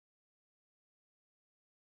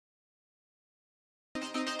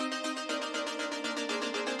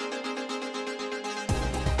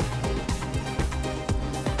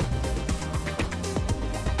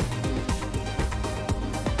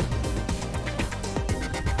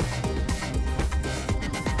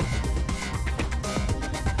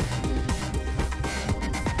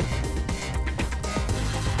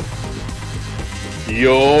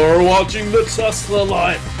You're watching the Tesla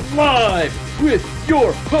Live with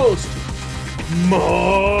your host,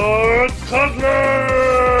 Mark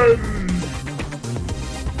Coughlin!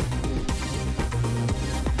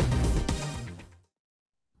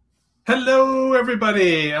 Hello,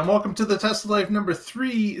 everybody, and welcome to the Tesla Live number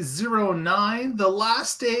 309, the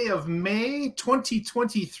last day of May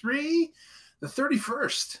 2023, the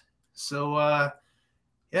 31st. So,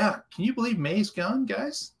 yeah, can you believe May's gone,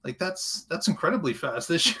 guys? Like, that's incredibly fast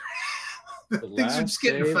this year. Things are just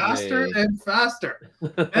getting faster and faster.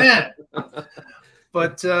 Man.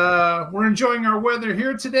 But we're enjoying our weather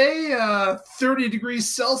here today, 30 degrees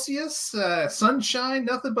Celsius, sunshine,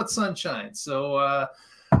 nothing but sunshine. So,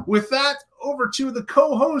 with that, over to the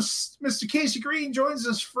co-host, Mr. Casey Green joins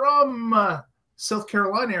us from South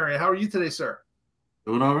Carolina area. How are you today, sir?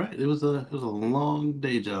 Doing all right. It was a long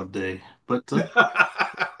day job day, but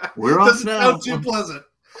we're off Doesn't now. sound too pleasant.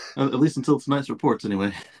 At least until tonight's reports,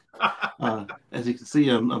 anyway. As you can see,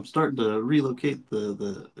 I'm starting to relocate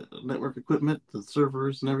the network equipment, the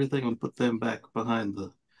servers, and everything, and put them back behind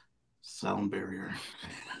the sound barrier.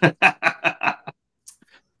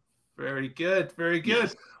 Very good, very good.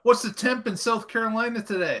 Yes. What's the temp in South Carolina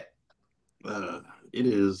today? It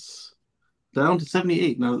is down to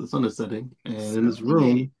 78 now that the sun is setting, and in this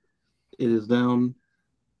room, it is down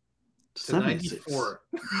to 76. 94.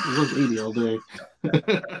 It was 80 all day.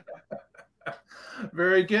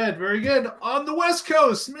 Very good, very good. On the West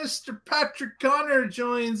Coast, Mr. Patrick Connor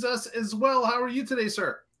joins us as well. How are you today,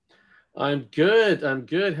 sir? I'm good.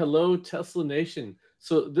 Hello, Tesla Nation.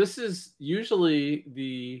 So this is usually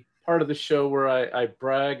the part of the show where I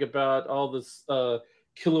brag about all this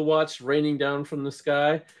kilowatts raining down from the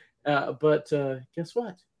sky. But guess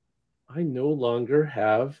what? I no longer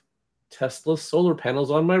have Tesla solar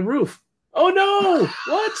panels on my roof. Oh, no!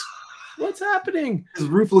 What? What's happening? His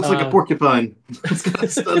roof looks like a porcupine. It's got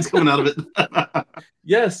studs coming out of it.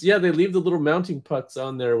 Yes, yeah, they leave the little mounting putts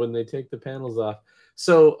on there when they take the panels off.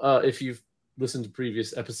 So if you've listened to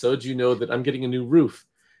previous episodes, you know that I'm getting a new roof.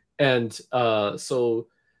 And so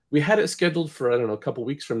we had it scheduled for, I don't know, a couple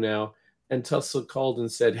weeks from now. And Tesla called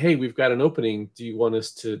and said, hey, we've got an opening. Do you want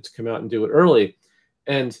us to come out and do it early?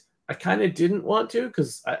 And I kind of didn't want to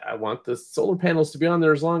because I want the solar panels to be on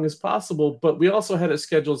there as long as possible. But we also had it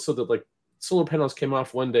scheduled so that like solar panels came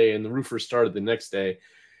off one day and the roofer started the next day.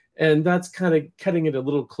 And that's kind of cutting it a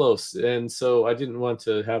little close. And so I didn't want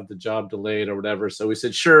to have the job delayed or whatever. So we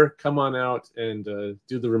said, sure, come on out and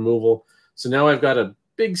do the removal. So now I've got a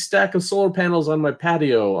big stack of solar panels on my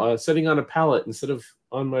patio, sitting on a pallet instead of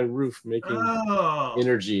on my roof making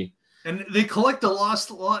energy. And they collect a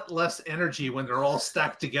lot less energy when they're all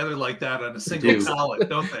stacked together like that on a single pallet,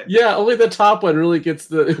 don't they? Yeah, only the top one really gets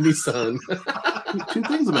the sun. Two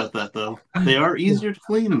things about that, though. They are easier to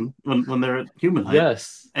clean when they're at human height.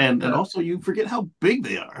 Yes. And also you forget how big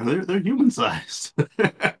they are. They're human sized.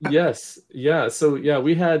 Yes. Yeah. So yeah,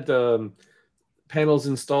 we had panels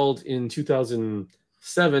installed in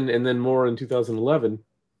 2007 and then more in 2011.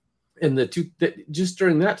 And just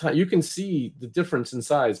during that time, you can see the difference in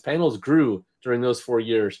size. Panels grew during those 4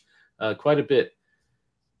 years quite a bit.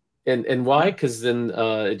 And why? Because then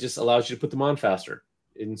it just allows you to put them on faster.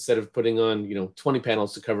 Instead of putting on 20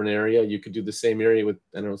 panels to cover an area, you could do the same area with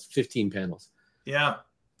 15 panels. Yeah.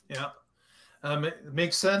 It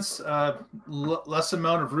makes sense. Less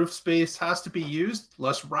amount of roof space has to be used,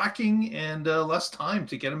 less racking, and less time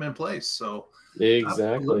to get them in place. So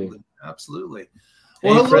exactly, absolutely.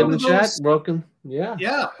 Well, hey, Fred in the chat, welcome. Yeah.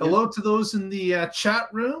 Hello to those in the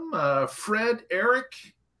chat room. Fred, Eric,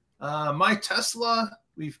 My Tesla.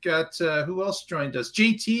 We've got who else joined us?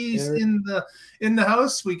 JT's Eric. in the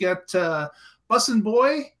house. We got Bussin'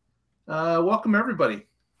 Boy. Welcome everybody.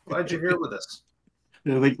 Glad you're here with us.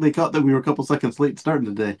 Yeah, they caught that we were a couple seconds late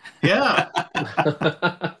starting today. Yeah.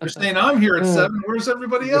 You're saying I'm here at 7. Where's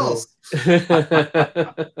everybody else?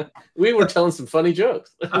 We were telling some funny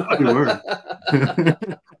jokes. We were.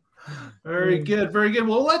 Very good. Very good.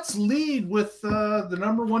 Well, let's lead with the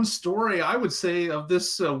number one story, I would say, of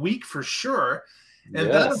this week for sure. And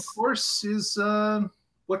that, of course, is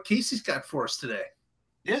what Casey's got for us today.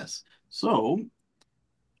 Yes. So,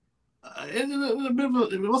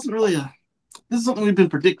 it wasn't really this is something we've been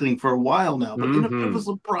predicting for a while now, but it was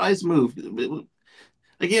a surprise move.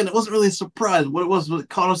 Again, it wasn't really a surprise. What it was it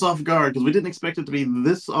caught us off guard because we didn't expect it to be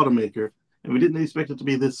this automaker, and we didn't expect it to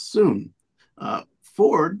be this soon.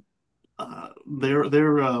 Ford, their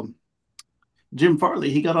Jim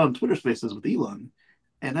Farley, he got on Twitter Spaces with Elon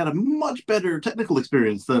and had a much better technical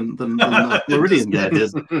experience than Floridian guy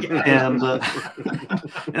did. And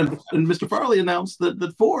Mr. Farley announced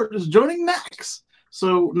that Ford is joining NACS.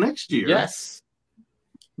 So next year,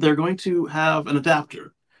 they're going to have an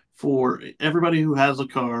adapter for everybody who has a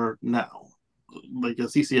car now, like a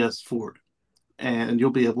CCS Ford. And you'll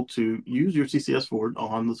be able to use your CCS Ford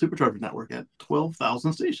on the Supercharger network at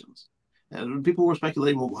 12,000 stations. And people were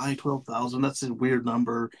speculating, well, why 12,000? That's a weird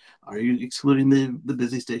number. Are you excluding the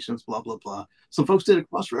busy stations? Blah, blah, blah. Some folks did a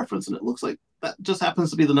cross reference, and it looks like that just happens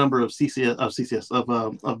to be the number of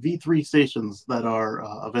V3 stations that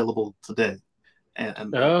are available today.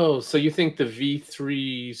 So you think the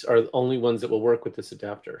V3s are the only ones that will work with this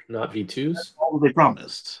adapter, not V2s? That's all they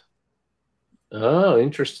promised. Oh,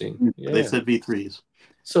 interesting. Yeah. They said V3s.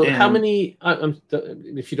 So how many,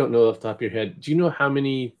 if you don't know off the top of your head, do you know how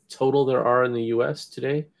many total there are in the US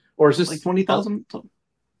today? Or is this like 20,000?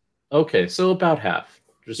 Okay, so about half,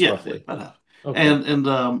 just roughly. About half. Okay. And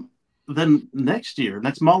then next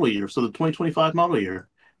model year, so the 2025 model year,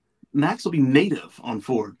 NACS will be native on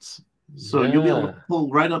Fords. So you'll be able to pull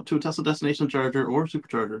right up to a Tesla destination charger or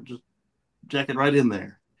supercharger, just jack it right in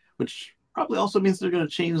there, which probably also means they're going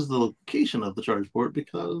to change the location of the charge port,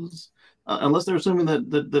 because unless they're assuming that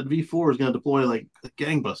V4 is going to deploy like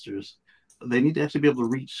gangbusters, they need to actually be able to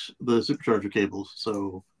reach the supercharger cables.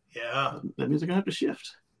 So yeah, that means they're going to have to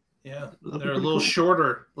shift. Yeah, they're a little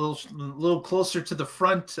shorter, a little closer to the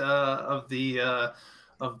front of the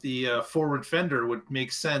forward fender would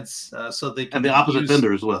make sense, so they can and the opposite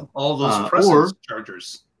fender as well. All those presence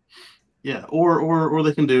chargers. Yeah, or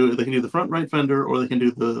they can do the front right fender, or they can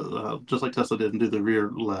do the just like Tesla did and do the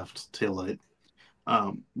rear left tail light.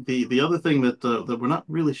 The other thing that we're not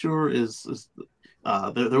really sure is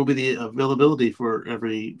there will be the availability for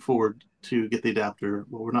every Ford to get the adapter.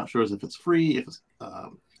 What we're not sure is if it's free, if it's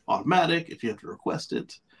automatic, if you have to request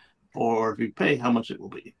it, or if you pay, how much it will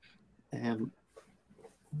be. And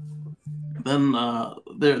then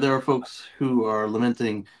there are folks who are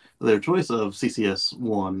lamenting their choice of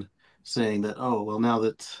CCS1, saying that, oh well, now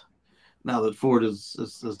that Ford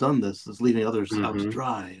has done this, is leaving others out to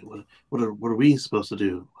dry. What are we supposed to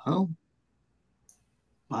do? Well,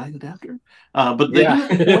 buy an adapter. But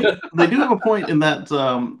they do have a point in that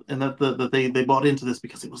that they bought into this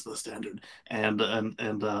because it was the standard, and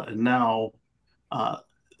now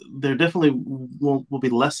there definitely will be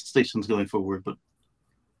less stations going forward. But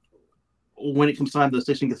when it comes time the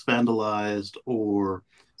station gets vandalized or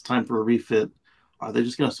it's time for a refit, are they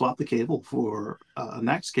just going to swap the cable for a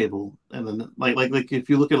NACS cable? And then like if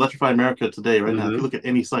you look at Electrify America today, right now, if you look at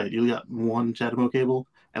any site, you got one CHAdeMO cable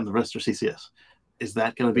and the rest are CCS. Is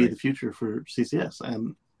that going to be the future for CCS?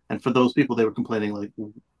 And for those people, they were complaining, like,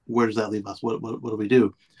 where does that leave us? What do we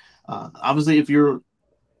do? Obviously, if you're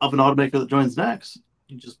of an automaker that joins NACS,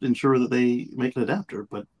 you just ensure that they make an adapter.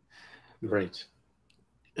 But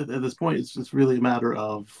at this point, it's just really a matter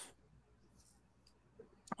of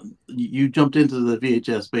you jumped into the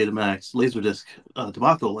VHS Betamax Laserdisc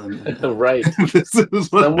debacle, and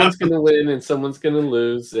someone's going to win and someone's going to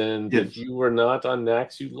lose, and if you were not on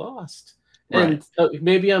NACS, you lost. And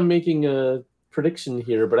maybe I'm making a prediction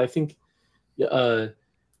here, but I think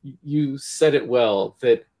you said it well,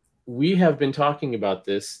 that we have been talking about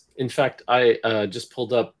this. In fact, I just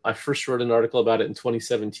pulled up, I first wrote an article about it in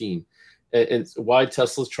 2017, and why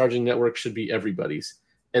Tesla's charging network should be everybody's.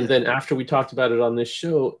 And then after we talked about it on this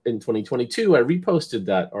show in 2022, I reposted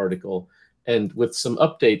that article, and with some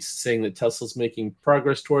updates saying that Tesla's making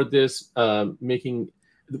progress toward this,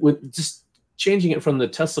 just changing it from the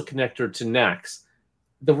Tesla connector to NACS.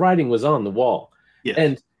 The writing was on the wall.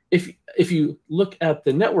 And if you look at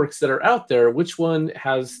the networks that are out there, which one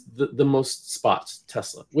has the most spots?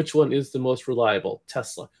 Tesla. Which one is the most reliable?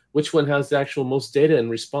 Tesla. Which one has the actual most data and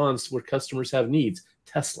response where customers have needs?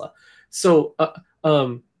 Tesla. So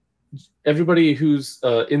everybody who's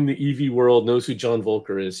in the EV world knows who John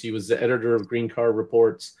Volker is. He was the editor of Green Car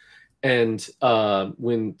Reports. And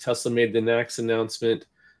when Tesla made the NACS announcement,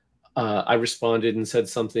 I responded and said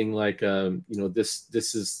something like, this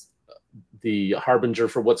is the harbinger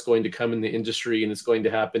for what's going to come in the industry, and it's going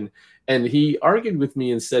to happen. And he argued with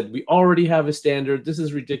me and said, we already have a standard. This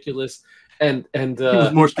is ridiculous. And he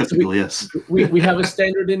was more skeptical, yes. we have a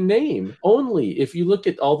standard in name only. If you look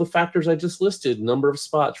at all the factors I just listed, number of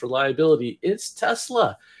spots, reliability, it's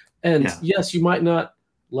Tesla. And yes, you might not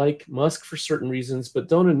like Musk for certain reasons, but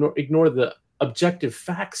don't ignore the objective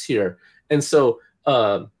facts here. And so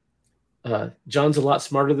John's a lot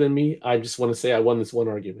smarter than me. I just want to say I won this one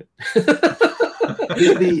argument.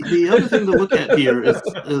 The other thing to look at here is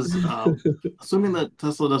assuming that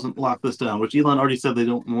Tesla doesn't lock this down, which Elon already said they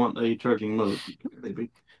don't want a charging mode, maybe,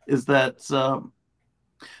 is that the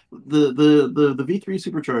V3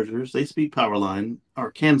 superchargers, they speak power line,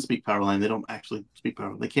 or can speak power line. They don't actually speak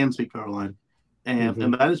power. They can speak power line,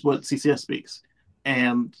 and that is what CCS speaks.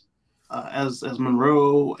 And as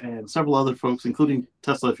Monroe and several other folks, including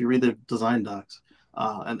Tesla, if you read their design docs,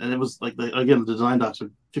 and it was like again, the design docs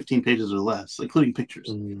are 15 pages or less, including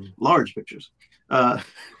pictures, large pictures.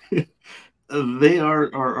 They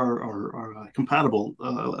are compatible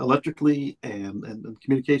electrically and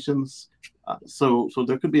communications. So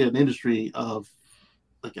there could be an industry of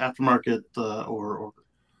like aftermarket or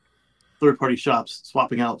third-party shops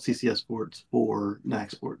swapping out CCS ports for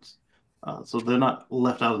NACS ports. So they're not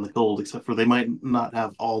left out in the cold, except for they might not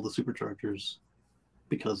have all the superchargers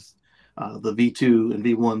because the V2 and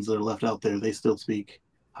V1s that are left out there, they still speak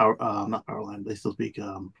not Powerline, they still speak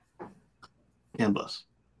CAN bus.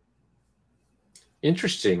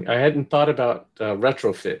 Interesting. I hadn't thought about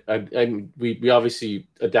retrofit. We obviously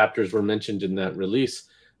adapters were mentioned in that release,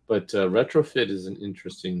 but retrofit is an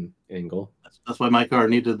interesting angle. That's why my car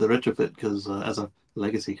needed the retrofit, because as a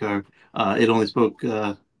legacy car, it only spoke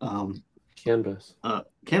CAN bus.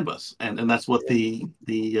 CAN bus, and that's what the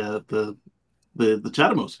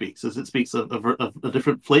CHAdeMO speaks. Is it speaks of a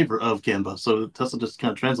different flavor of CAN bus. So Tesla just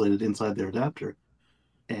kind of translated inside their adapter,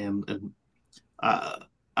 and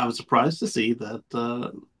I was surprised to see that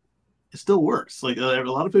it still works. Like a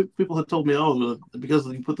lot of people have told me, oh, because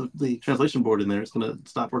you put the translation board in there, it's going to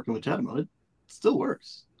stop working with CHAdeMO. It still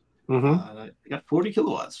works. And I got 40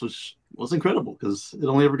 kilowatts, which was incredible because it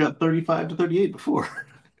only ever got 35 to 38 before.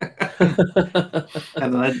 And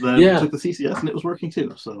then I took the CCS and it was working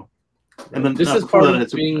too. So, and then this is part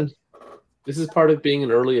of being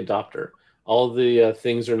an early adopter. All the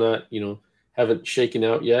things are not, haven't shaken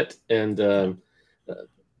out yet, and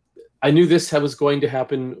I knew this was going to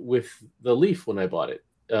happen with the Leaf when I bought it.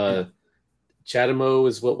 CHAdeMO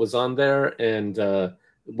is what was on there, and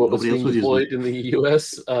what was being deployed in the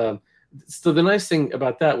U.S. So the nice thing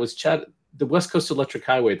about that was the West Coast Electric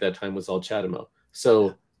Highway at that time was all CHAdeMO.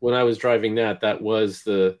 So when I was driving that was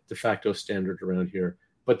the de facto standard around here.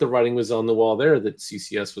 But the writing was on the wall there that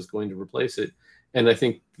CCS was going to replace it. And I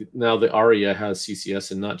think now the Aria has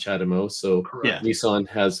CCS and not CHAdeMO. So Nissan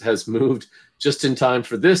has moved just in time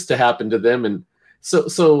for this to happen to them. And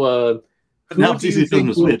so now do you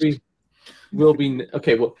think will be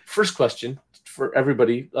okay? Well, first question for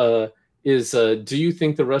everybody is: do you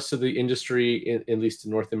think the rest of the industry, at least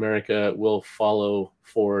in North America, will follow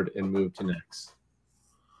Ford and move to NACS?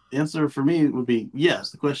 The answer for me would be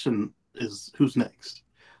yes. The question is who's next.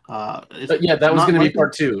 That was going to be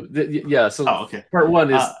part two. So part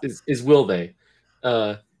one is will they?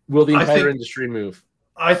 Will the entire industry move?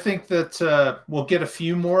 I think that we'll get a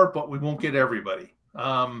few more, but we won't get everybody.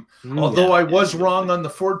 Although I was wrong on the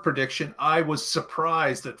Ford prediction, I was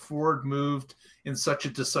surprised that Ford moved in such a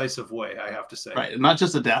decisive way, I have to say. Right, not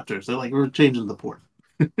just adapters. They're like, we're changing the port.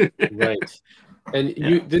 Right. And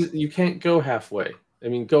you can't go halfway. I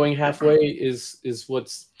mean, going halfway is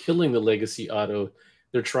what's killing the legacy auto.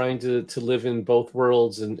 They're trying to live in both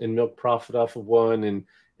worlds and milk profit off of one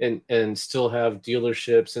and still have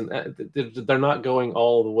dealerships, and they're not going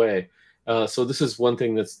all the way. So this is one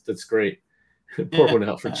thing that's great. Pour one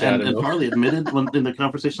out for CHAdeMO. And Harley admitted in the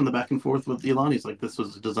conversation, the back and forth with Elon, he's like, this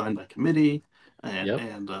was designed by committee.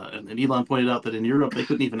 And Elon pointed out that in Europe, they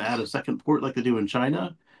couldn't even add a second port like they do in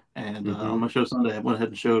China. And on my show Sunday, I went ahead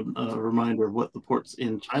and showed a reminder of what the ports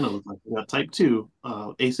in China look like. You got Type 2,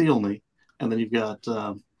 AC only, and then you've got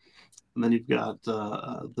the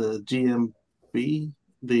GMB,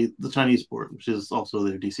 the Chinese port, which is also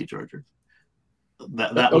their DC charger.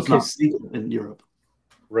 That was not legal in Europe.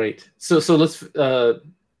 Right. So let's I'll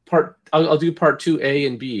do part 2A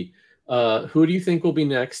and B. Who do you think will be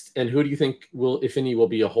next, and who do you think will, if any, will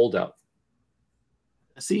be a holdout?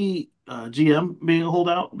 I see GM being a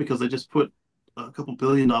holdout because they just put a couple $2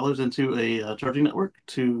 billion into a charging network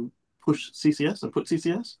to push CCS and put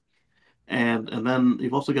CCS. And then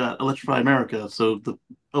you've also got Electrify America. So the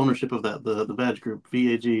ownership of that, the Badge Group,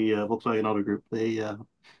 VAG, Volkswagen Auto Group, they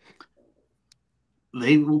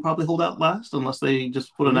will probably hold out last unless they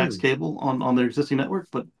just put a NACS cable on their existing network.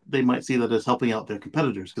 But they might see that as helping out their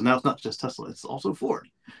competitors, because now it's not just Tesla, it's also Ford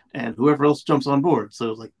and whoever else jumps on board.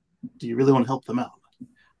 So like, do you really want to help them out?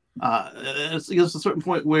 It's a certain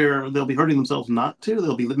point where they'll be hurting themselves not to.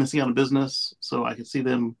 They'll be missing out on business. So I could see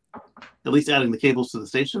them at least adding the cables to the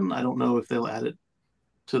station. I don't know if they'll add it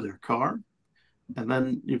to their car. And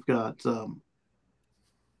then you've got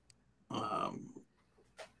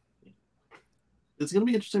it's going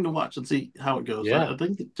to be interesting to watch and see how it goes. I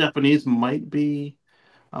think the Japanese might be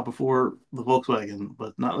before the Volkswagen,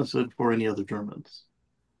 but not necessarily before any other Germans.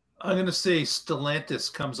 I'm going to say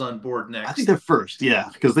Stellantis comes on board next. I think they're first,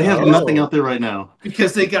 because they have nothing out there right now.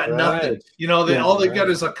 Because they got nothing. All they've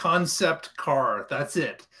got is a concept car. That's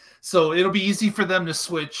it. So it'll be easy for them to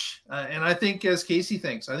switch. And I think, as Casey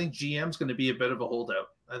thinks, I think GM's going to be a bit of a holdout.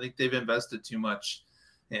 I think they've invested too much,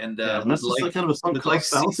 and that's just like kind of a sunk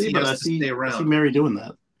cost fallacy. But I see Mary doing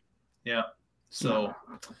that. Yeah. So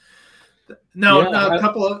now a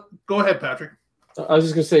couple of go ahead, Patrick. I was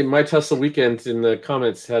just going to say my Tesla weekend in the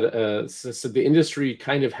comments had said the industry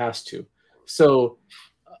kind of has to. So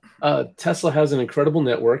Tesla has an incredible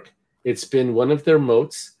network. It's been one of their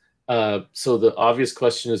moats. So the obvious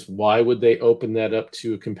question is, why would they open that up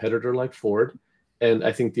to a competitor like Ford? And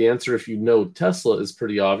I think the answer, if you know Tesla, is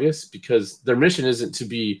pretty obvious, because their mission isn't to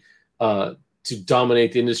be to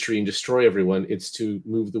dominate the industry and destroy everyone. It's to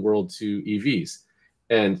move the world to EVs.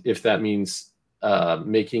 And if that means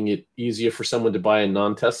making it easier for someone to buy a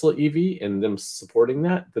non-Tesla EV and them supporting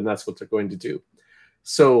that, then that's what they're going to do.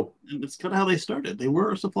 So and it's kind of how they started. They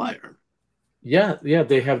were a supplier. Yeah,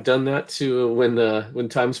 they have done that to when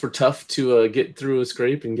times were tough to get through a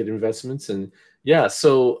scrape and get investments. And yeah,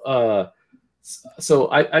 so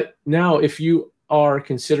I now, if you are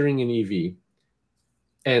considering an EV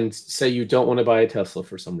and say you don't want to buy a Tesla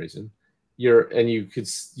for some reason, you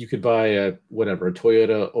could buy a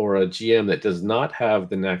Toyota or a GM that does not have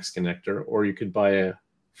the NACS connector, or you could buy a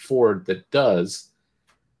Ford that does.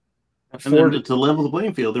 And then to level the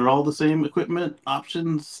playing field, they're all the same equipment,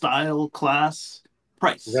 options, style, class,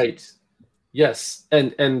 price. Right. Yes.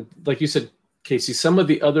 And like you said, Casey, some of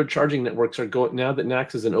the other charging networks are going, now that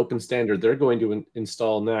NACS is an open standard, they're going to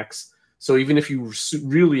install NACS. So even if you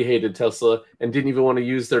really hated Tesla and didn't even want to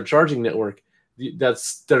use their charging network,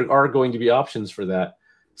 there are going to be options for that.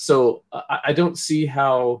 So I don't see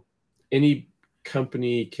how any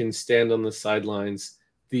company can stand on the sidelines.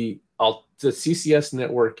 The CCS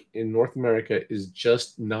network in North America is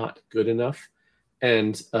just not good enough.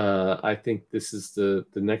 And I think this is the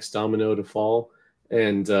next domino to fall.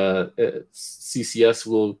 And CCS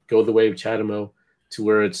will go the way of CHAdeMO, to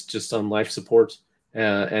where it's just on life support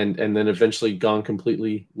and then eventually gone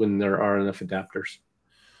completely when there are enough adapters.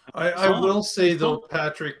 I will say, though,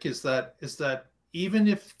 Patrick, is that even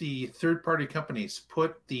if the third-party companies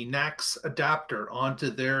put the NACS adapter onto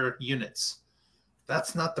their units,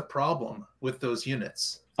 that's not the problem with those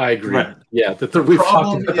units. I agree. Right. Yeah, the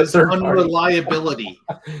problem is unreliability.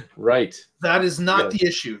 Right. That is not the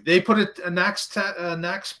issue. They put a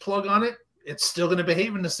NACS plug on it, it's still going to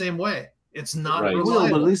behave in the same way. It's not reliable. Well,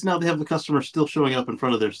 but at least now they have the customer still showing up in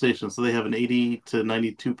front of their station, so they have an 80 to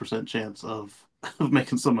 92% chance of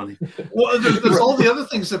making some money. Well, there's all the other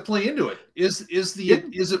things that play into it. Is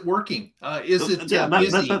it working? Is it busy?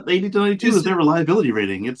 That 80 to 92 is their reliability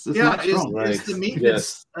rating. It's not strong. Is the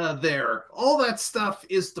maintenance there? All that stuff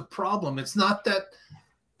is the problem. It's not that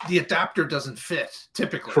the adapter doesn't fit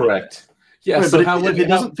typically. Correct. Yeah. Right, so if it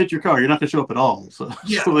doesn't fit your car, you're not going to show up at all. So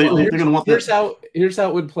yeah, so they're going to want that. Here's how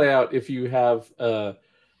it would play out if you have.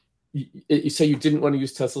 You say you didn't want to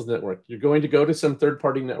use Tesla's network. You're going to go to some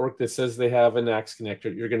third-party network that says they have a NACS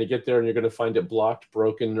connector. You're going to get there and you're going to find it blocked,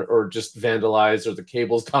 broken, or just vandalized, or the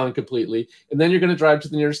cable's gone completely. And then you're going to drive to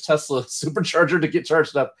the nearest Tesla supercharger to get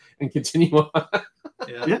charged up and continue on.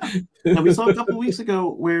 Yeah. And we saw a couple of weeks ago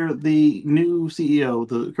where the new CEO,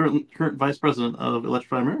 the current vice president of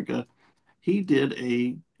Electrify America, he did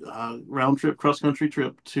a round trip, cross-country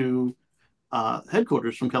trip to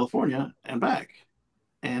headquarters from California and back.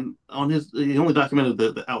 And he only documented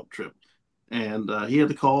the out trip, and he had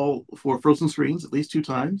to call for frozen screens at least 2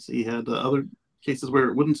 times. He had other cases where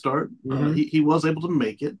it wouldn't start. Mm-hmm. He was able to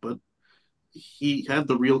make it, but he had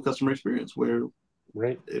the real customer experience where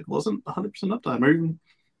it wasn't 100% uptime, or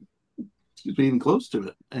even close to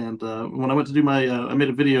it. And when I went to do I made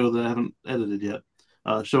a video that I haven't edited yet,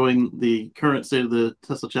 showing the current state of the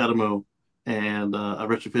Tesla CHAdeMO and a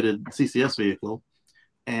retrofitted CCS vehicle.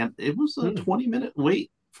 And it was a 20-minute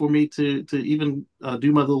wait for me to even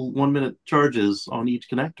do my little 1-minute charges on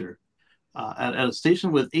each connector. At a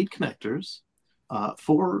station with 8 connectors,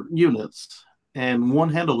 4 units, and 1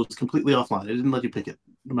 handle was completely offline. It didn't let you pick it,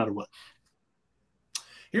 no matter what.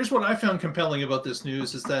 Here's what I found compelling about this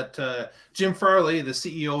news is that Jim Farley, the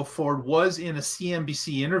CEO of Ford, was in a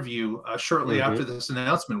CNBC interview shortly after this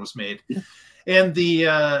announcement was made. Yeah. And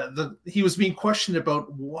he was being questioned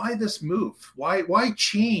about why this move, why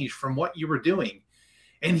change from what you were doing.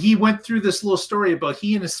 And he went through this little story about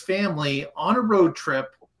he and his family on a road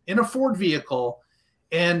trip in a Ford vehicle.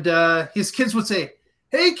 And his kids would say,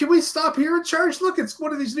 "Hey, can we stop here and charge? Look, it's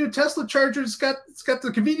one of these new Tesla chargers. It's got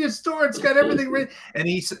the convenience store. It's got everything ready." And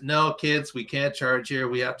he said, "No, kids, we can't charge here.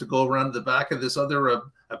 We have to go around to the back of this other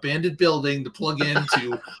abandoned building to plug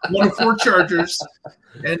into one of 4 chargers."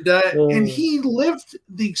 And he lived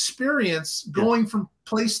the experience going from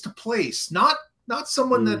place to place, not not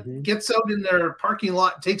someone that gets out in their parking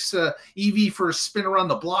lot, takes a EV for a spin around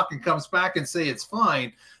the block and comes back and say it's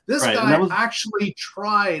fine. This guy actually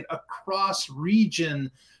tried a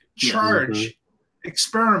cross-region charge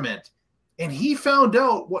experiment, and he found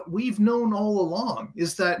out what we've known all along,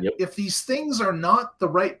 is that if these things are not the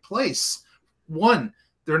right place, one,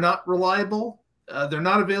 they're not reliable, they're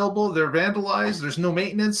not available, they're vandalized, there's no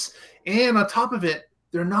maintenance, and on top of it,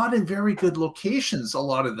 they're not in very good locations. A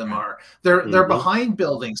lot of them are. They're behind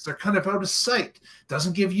buildings. They're kind of out of sight.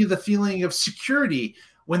 Doesn't give you the feeling of security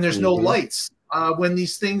when there's no lights. When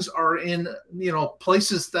these things are in,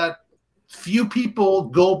 places that few people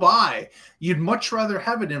go by. You'd much rather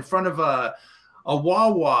have it in front of a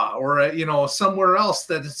Wawa or somewhere else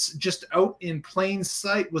that it's just out in plain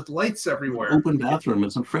sight with lights everywhere. Open bathroom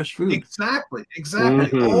and some fresh food. Exactly.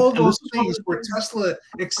 All those things where Tesla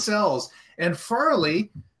excels. And Farley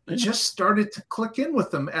just started to click in with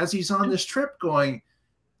them as he's on this trip going,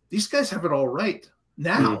 these guys have it all right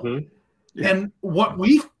now. And what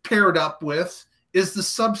we've paired up with is the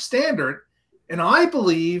substandard. And I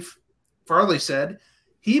believe, Farley said,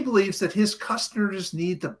 he believes that his customers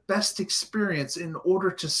need the best experience in order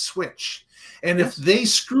to switch. And if they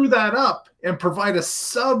screw that up and provide a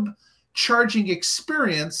sub-charging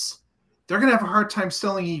experience, they're going to have a hard time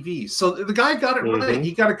selling EVs. So the guy got it right.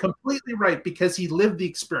 He got it completely right because he lived the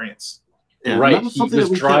experience. Yeah, right. He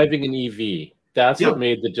was driving an EV. That's what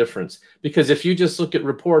made the difference. Because if you just look at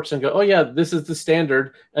reports and go, oh, yeah, this is the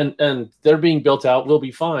standard and they're being built out, we'll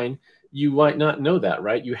be fine, you might not know that,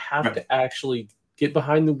 right? You have to actually get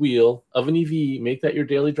behind the wheel of an EV, make that your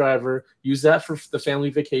daily driver, use that for the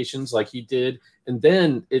family vacations like he did, and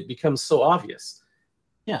then it becomes so obvious.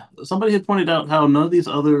 Yeah, somebody had pointed out how none of these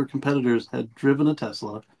other competitors had driven a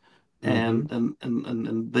Tesla, and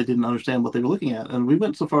they didn't understand what they were looking at. And we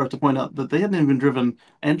went so far as to point out that they hadn't even driven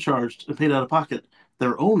and charged and paid out of pocket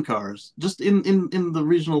their own cars, just in the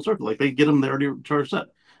regional circle. Like they get them, they're already charged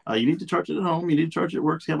up. You need to charge it at home, you need to charge it at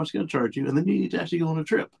work, see how much it's going to charge you, and then you need to actually go on a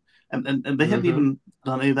trip. And they hadn't even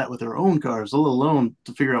done any of that with their own cars, let alone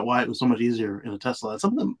to figure out why it was so much easier in a Tesla. And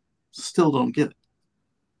some of them still don't get it.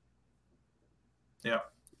 Yeah.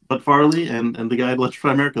 But Farley and the guy at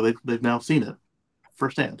Electrify America, they've now seen it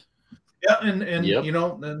firsthand. Yeah, and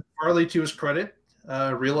then Farley, to his credit,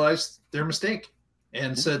 realized their mistake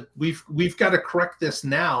and said, we've got to correct this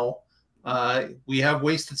now. We have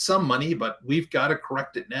wasted some money, but we've got to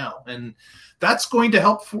correct it now. And that's going to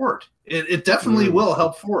help Ford. It definitely will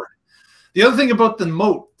help Ford. The other thing about the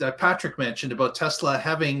moat that Patrick mentioned about Tesla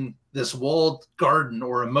having this walled garden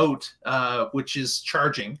or a moat, which is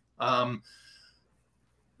charging,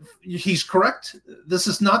 he's correct. This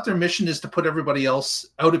is not their mission is to put everybody else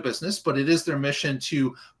out of business, but it is their mission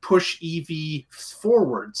to push EV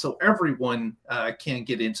forward so everyone can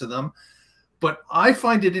get into them. But I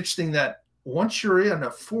find it interesting that once you're in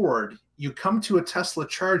a Ford, you come to a Tesla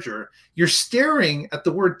charger, you're staring at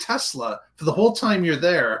the word Tesla for the whole time you're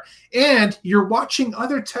there, and you're watching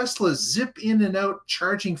other Teslas zip in and out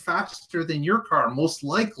charging faster than your car, most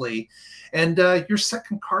likely. And your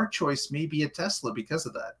second car choice may be a Tesla because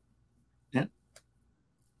of that. Yeah.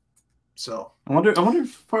 So I wonder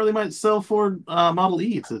if Farley might sell Ford Model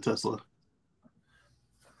E to Tesla.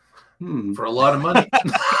 For a lot of money.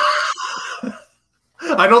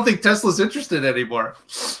 I don't think Tesla's interested anymore.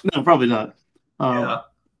 No, probably not.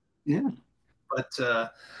 Yeah. But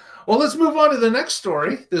well, let's move on to the next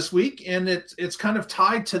story this week, and it's kind of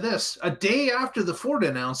tied to this. A day after the Ford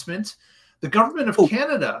announcement, the government of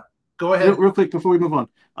Canada. Go ahead. Real quick before we move on.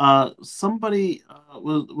 Somebody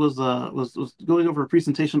was going over a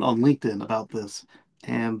presentation on LinkedIn about this,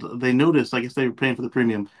 and they noticed. I guess they were paying for the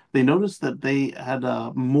premium. They noticed that they had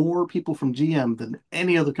more people from GM than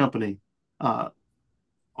any other company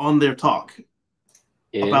on their talk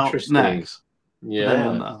about NACS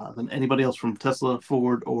than anybody else from Tesla,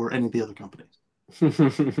 Ford, or any of the other companies.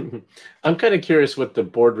 I'm kind of curious what the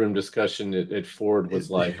boardroom discussion at Ford was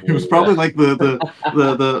like. It was probably like the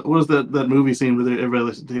what was that movie scene where everybody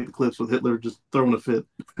likes to take the clips with Hitler just throwing a fit.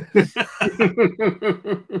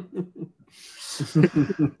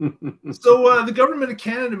 So the government of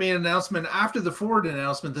Canada made an announcement after the Ford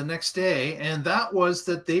announcement the next day, and that was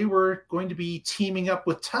that they were going to be teaming up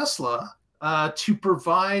with Tesla to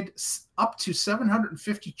provide up to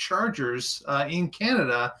 750 chargers in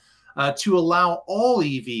Canada to allow all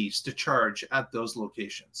EVs to charge at those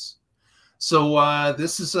locations. So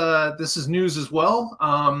this is news as well.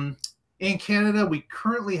 In Canada, we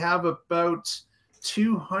currently have about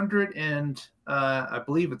 200 and I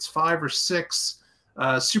believe it's 5 or 6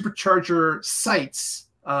 supercharger sites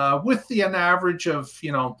with an average of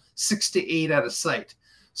 6 to 8 at a site.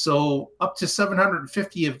 So up to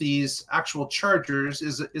 750 of these actual chargers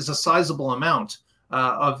is a sizable amount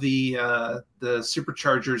of the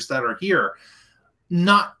superchargers that are here.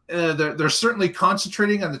 Not they're certainly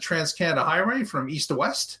concentrating on the Trans-Canada Highway from east to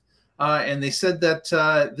west, and they said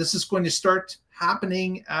that this is going to start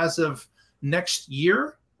happening as of next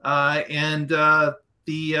year, and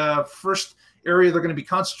the first area they're going to be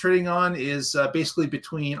concentrating on is basically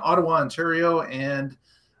between Ottawa, Ontario, and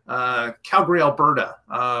Calgary, Alberta,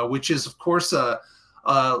 which is, of course, a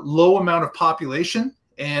low amount of population.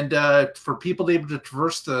 And for people to be able to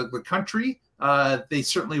traverse the country, they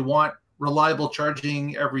certainly want reliable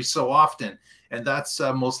charging every so often. And that's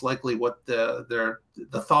most likely what the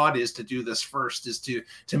thought is to do this first, is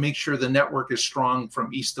to make sure the network is strong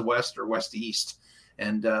from east to west or west to east.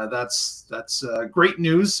 And that's great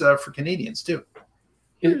news for Canadians, too.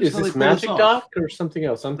 Is this Magic Dock or something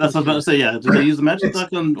else? That's what I was about to say, yeah. Do they use the Magic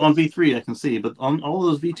Dock on V3? I can see. But on all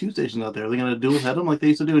those V2 stations out there, are they going to dual head them like they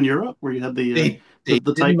used to do in Europe, where you had the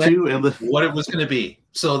Type 2 and the... What it was going to be.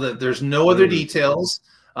 So that there's no other details.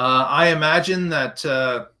 I imagine that,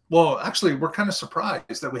 well, actually, we're kind of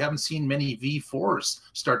surprised that we haven't seen many V4s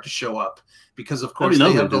start to show up because, of course,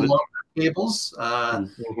 they have the longer cables.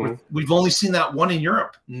 We've only seen that one in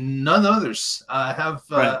Europe. None others have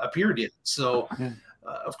appeared yet. So,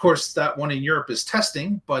 of course, that one in Europe is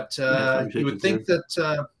testing, but you would think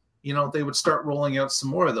that, they would start rolling out some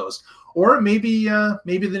more of those. Or maybe the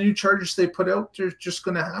new chargers they put out are just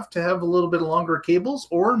going to have a little bit longer cables,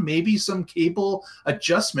 or maybe some cable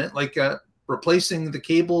adjustment, like replacing the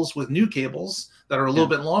cables with new cables that are a little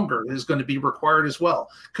bit longer is going to be required as well.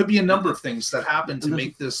 Could be a number of things that happen to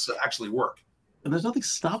make this actually work. And there's nothing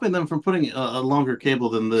stopping them from putting a longer cable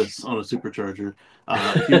than this on a supercharger.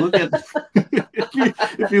 If you look at,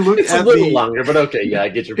 if you look it's at a little longer, but okay, yeah, I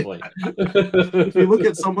get your point. If you look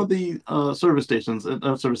at some of the service stations,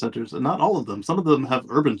 service centers, and not all of them, some of them have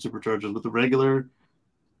urban superchargers with the regular.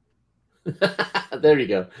 There you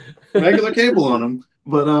go. Regular cable on them,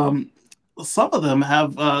 but some of them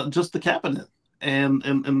have just the cabinet, and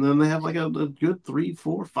then they have like a good 3,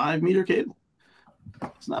 4, 5 meter cable.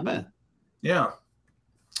 It's not bad. Yeah.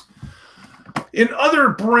 In other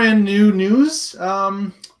brand new news,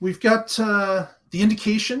 we've got the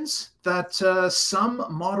indications that some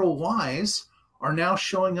Model Ys are now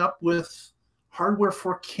showing up with hardware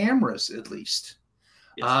for cameras, at least.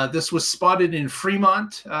 Yes. This was spotted in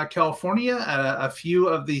Fremont, California, at a few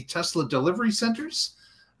of the Tesla delivery centers,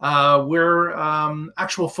 where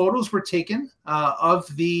actual photos were taken of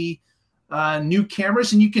the new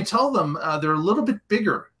cameras, and you can tell them they're a little bit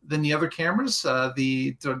bigger than the other cameras,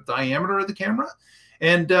 the diameter of the camera.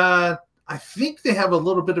 And I think they have a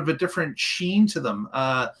little bit of a different sheen to them.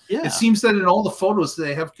 It seems that in all the photos,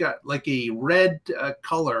 they have got like a red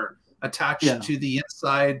color attached to the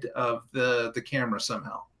inside of the camera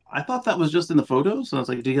somehow. I thought that was just in the photos. And I was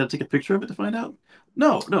like, do you got to take a picture of it to find out?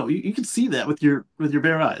 No, you can see that with your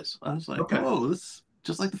bare eyes. I was like, oh, this is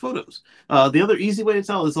just like the photos. The other easy way to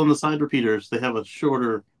tell is on the side repeaters. They have a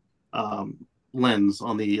shorter lens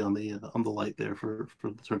on the light there for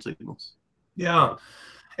the turn signals. Yeah,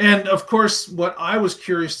 and of course, what I was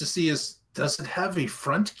curious to see is, does it have a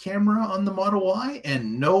front camera on the Model Y?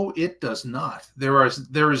 And no, it does not. There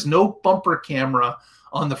is no bumper camera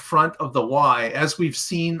on the front of the Y, as we've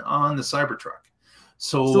seen on the Cybertruck.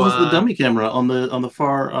 So is the dummy camera on the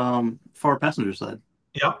far passenger side.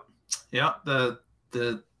 Yep. Yeah.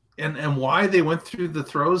 And why they went through the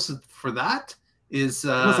throes for that is they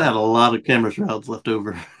must have had a lot of camera shrouds left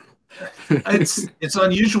over. it's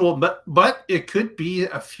unusual, but it could be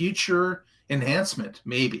a future enhancement,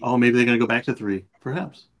 maybe. Oh, maybe they're going to go back to 3,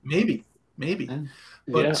 perhaps. Maybe. Yeah.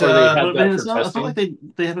 But it's not like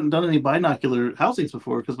they haven't done any binocular housings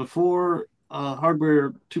before, because before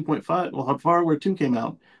hardware 2.5, well, hardware 2 came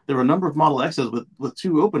out, there were a number of Model X's with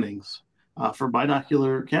 2 openings for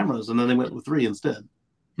binocular cameras, and then they went with 3 instead.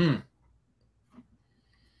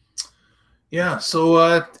 Yeah,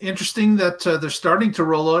 so interesting that they're starting to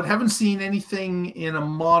roll out. Haven't seen anything in a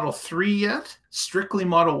Model 3 yet, strictly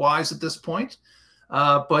Model Ys at this point.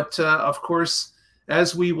 But of course,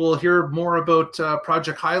 as we will hear more about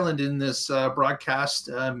Project Highland in this broadcast,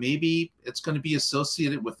 maybe it's going to be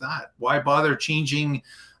associated with that. Why bother changing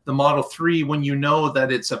the Model 3 when you know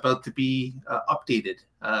that it's about to be updated?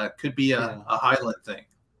 Could be a Highland thing.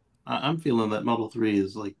 I'm feeling that Model 3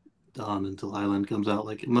 is like done until Highland comes out,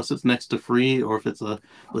 like unless it's next to free, or if it's a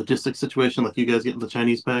logistics situation like you guys get the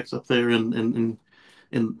Chinese packs up there in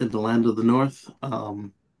the land of the north.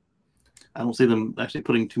 I don't see them actually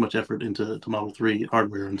putting too much effort into Model 3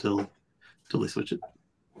 hardware until they switch it.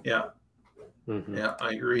 Yeah. Yeah,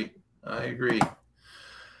 I agree.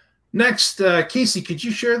 Next, Casey, could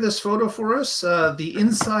you share this photo for us? The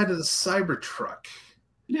inside of the Cybertruck.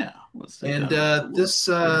 Yeah. Let's see. And this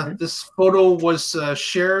photo was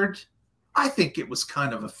shared. I think it was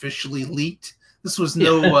kind of officially leaked. This was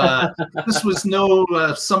no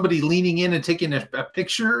somebody leaning in and taking a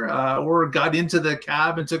picture or got into the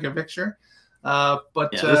cab and took a picture.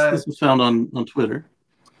 This was found on Twitter.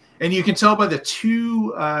 And you can tell by the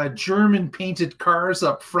two German painted cars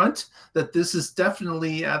up front that this is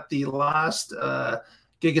definitely at the last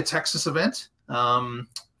Giga Texas event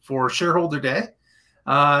for Shareholder Day.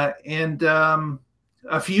 And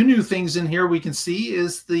a few new things in here we can see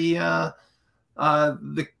is the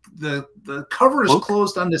cover is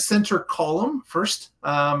closed on the center column first.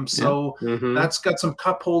 That's got some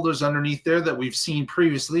cup holders underneath there that we've seen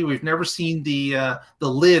previously. We've never seen the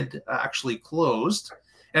lid actually closed.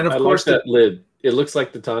 And of course, like that lid. It looks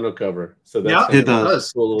like the tonneau cover. So that's it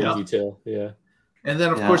does. A cool little detail. Yeah. And then,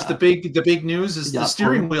 of course, the big news is the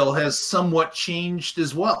steering wheel has somewhat changed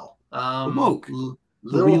as well.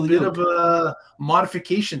 Little bit of a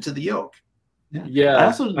modification to the yoke. Yeah. I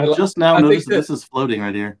also just now noticed that this is floating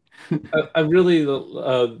right here. I really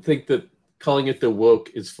think that calling it the woke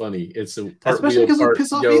is funny. It's a part especially because it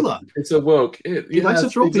pisses off Elon. It's a woke. He likes to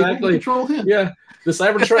control people. Control him. Yeah, the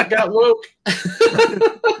Cybertruck got woke.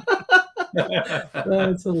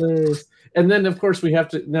 That's hilarious. And then, of course, we have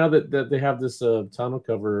to now that they have this tonneau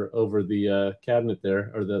cover over the cabinet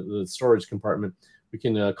there, or the storage compartment. We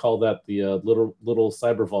can call that the little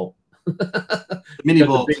cyber vault. The mini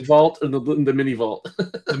vault. The big vault and the mini vault.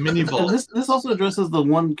 The mini vault. This also addresses the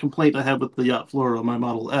one complaint I had with the yacht floor on my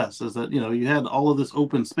Model S, is that you had all of this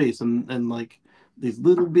open space and like these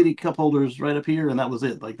little bitty cup holders right up here, and that was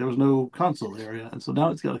it. Like there was no console area, and so now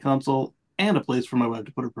it's got a console and a place for my wife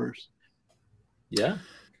to put her purse. Yeah,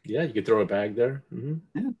 you could throw a bag there. Mm-hmm.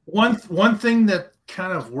 Yeah. One thing that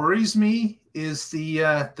kind of worries me is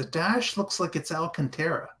the dash looks like it's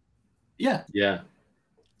Alcantara. Yeah.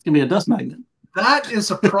 It's gonna be a dust magnet. That is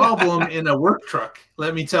a problem in a work truck.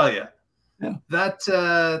 Let me tell you. Yeah.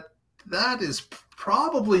 That is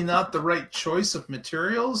probably not the right choice of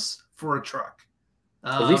materials for a truck.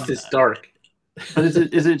 At least it's dark. But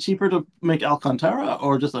is it cheaper to make Alcantara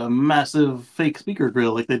or just a massive fake speaker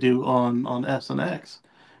grill like they do on S and X?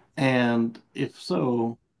 And if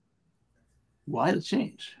so, why the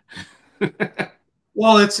change?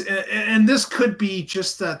 Well, and this could be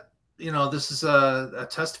just that, this is a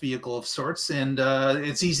test vehicle of sorts, and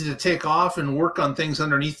it's easy to take off and work on things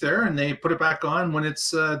underneath there, and they put it back on when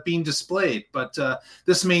it's being displayed. But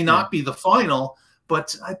this may not be the final,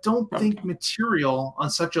 but I don't think material on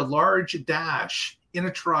such a large dash in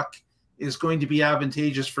a truck is going to be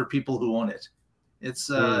advantageous for people who own it. It's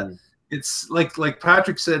like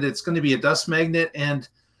Patrick said, it's going to be a dust magnet, and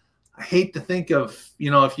I hate to think of,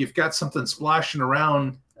 if you've got something splashing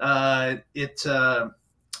around, it's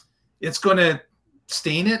going to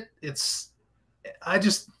stain it. I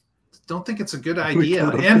just don't think it's a good idea.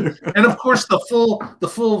 And of course the full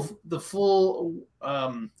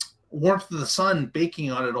warmth of the sun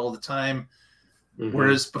baking on it all the time. Mm-hmm.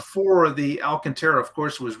 Whereas before, the Alcantara, of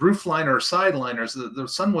course, was roof liner or side liners. The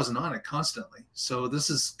sun wasn't on it constantly. So this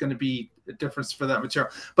is going to be a difference for that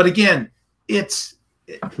material. But again, this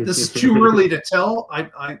is too early to tell.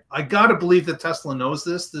 I got to believe that Tesla knows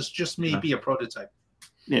this. This just may be a prototype.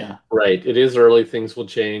 Yeah. Right. It is early. Things will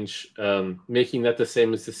change. Making that the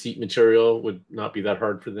same as the seat material would not be that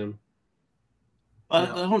hard for them. I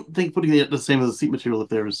don't think putting it the same as the seat material up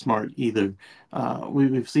there is smart either.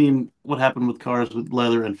 We've seen what happened with cars with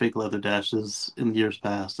leather and fake leather dashes in years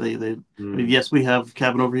past. I mean, yes, we have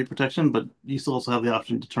cabin overheat protection, but you still also have the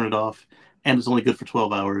option to turn it off, and it's only good for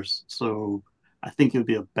 12 hours. So I think it would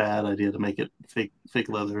be a bad idea to make it fake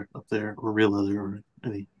leather up there, or real leather, or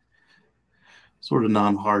any sort of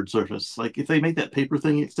non-hard surface. Like if they make that paper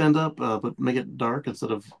thing extend up, but make it dark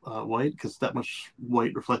instead of white, because that much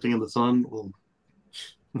white reflecting in the sun will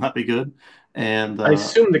not be good. And I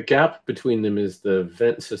assume the gap between them is the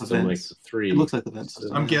vent system, like the 3. It looks like the vent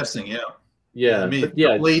system. I'm guessing, yeah. Yeah,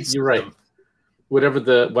 you're right. Whatever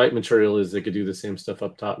the white material is, they could do the same stuff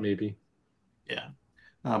up top, maybe. Yeah,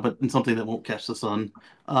 but in something that won't catch the sun.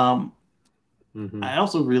 I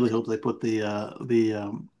also really hope they put the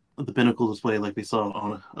binnacle display like we saw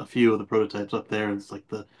on a few of the prototypes up there. It's like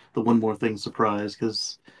the one more thing surprise,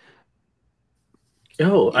 because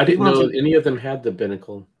I didn't know any of them had the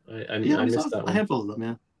binnacle. I missed that one. A handful of them,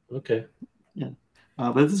 yeah. Okay. Yeah.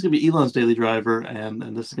 But if this is going to be Elon's daily driver, and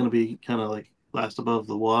this is going to be kind of like last above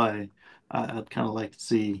the Y, I'd kind of like to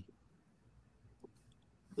see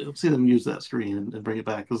them use that screen and bring it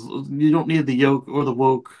back, because you don't need the yoke or the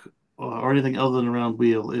woke or anything other than a round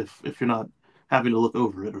wheel if you're not having to look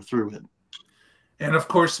over it or through it. And of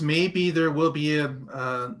course, maybe there will be a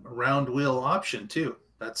round wheel option too.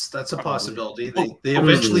 That's a possibility. They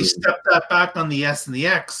eventually step that back on the S and the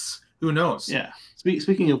X. Who knows? Yeah.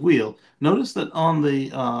 Speaking of wheel, notice that on the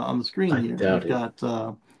screen here, you've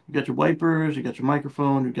got your wipers, you got your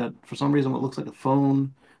microphone, you've got, for some reason, what looks like a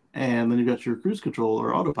phone, and then you've got your cruise control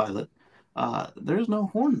or autopilot. There's no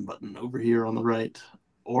horn button over here on the right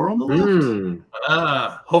or on the left.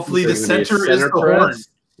 Hopefully the center is the horn.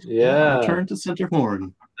 Yeah. Return to center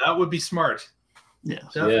horn. That would be smart. Yes.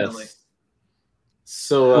 Definitely. Yes.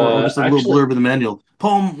 So or just a little blurb in the manual.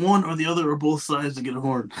 Palm one or the other or both sides to get a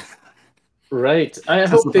horn. Right. I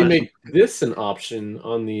hope they make this an option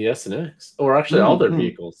on the S and X, or actually all their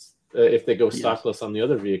vehicles. If they go stockless on the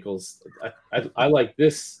other vehicles, I like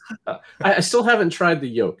this. I still haven't tried the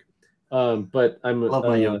yoke, but I'm love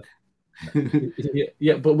my yoke.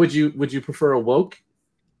 Yeah, but would you prefer a woke?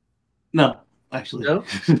 No, actually. No.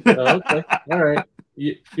 Oh, okay. All right.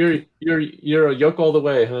 You're a yoke all the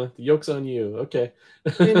way, huh? The yoke's on you. Okay.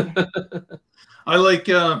 I like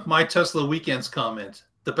my Tesla Weekends comment.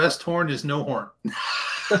 The best horn is no horn.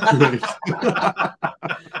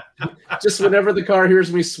 Just whenever the car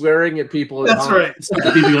hears me swearing at people. That's right.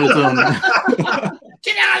 Beeping on its own.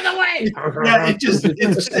 Get out of the way! Yeah,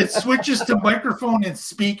 it switches to microphone and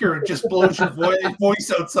speaker. It just blows your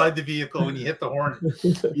voice outside the vehicle when you hit the horn.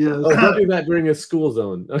 Yes. Oh, don't do that during a school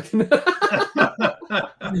zone. It's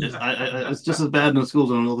just as bad in a school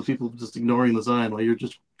zone. All the people just ignoring the sign while you're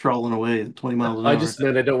just trawling away at 20 miles an hour. I just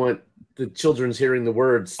meant I don't want the children's hearing the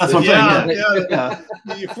words. That's what I'm saying. Yeah.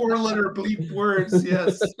 The 4-letter bleep words.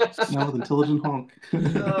 Yes. Now with intelligent honk.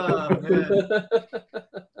 Oh,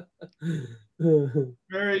 man.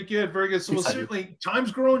 Very good. Very good. So certainly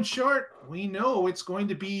time's growing short. We know it's going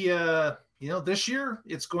to be this year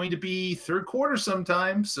it's going to be third quarter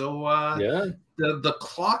sometime. So the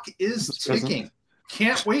clock is ticking.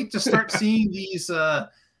 Can't wait to start seeing these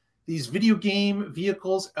video game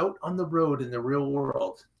vehicles out on the road in the real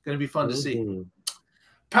world. Going to be fun to see.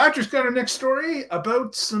 Patrick's got our next story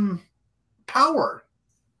about some power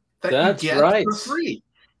that you get for free.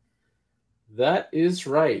 That is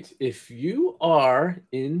right. If you are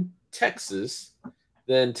in Texas,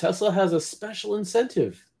 then Tesla has a special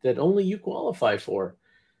incentive that only you qualify for.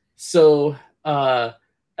 So,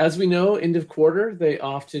 as we know, end of quarter, they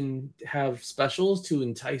often have specials to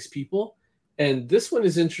entice people. And this one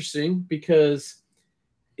is interesting because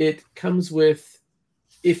it comes with,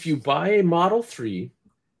 if you buy a Model 3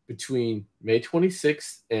 between May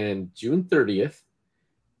 26th and June 30th,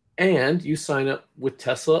 and you sign up with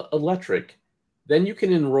Tesla Electric, then you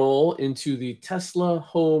can enroll into the Tesla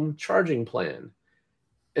Home Charging Plan.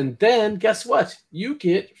 And then guess what? You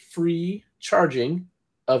get free charging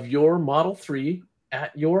of your Model 3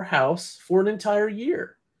 at your house for an entire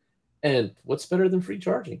year. And what's better than free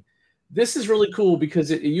charging? This is really cool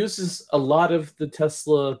because it uses a lot of the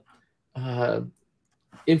Tesla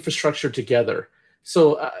infrastructure together.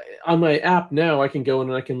 So on my app now, I can go in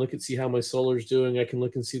and I can look and see how my solar's doing. I can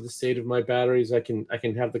look and see the state of my batteries. I can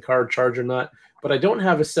have the car charge or not. But I don't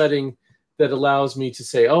have a setting that allows me to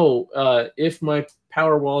say, if my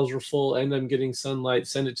power walls are full and I'm getting sunlight,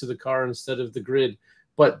 send it to the car instead of the grid.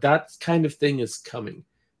 But that kind of thing is coming.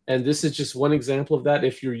 And this is just one example of that.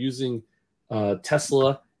 If you're using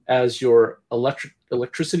Tesla as your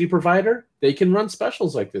electricity provider, they can run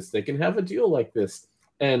specials like this. They can have a deal like this.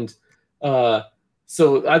 And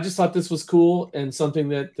so I just thought this was cool and something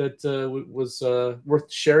that was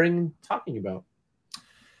worth sharing and talking about.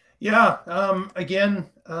 Yeah. Again,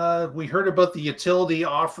 we heard about the utility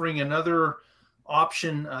offering another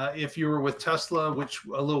option if you were with Tesla, which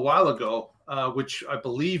a little while ago, which I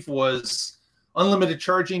believe was unlimited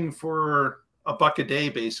charging for $1 a day.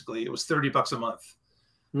 Basically, it was $30 a month.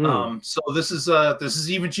 So this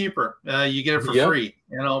is even cheaper. You get it for free,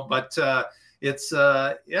 But it's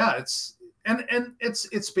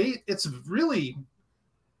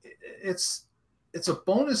a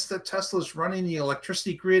bonus that Tesla's running the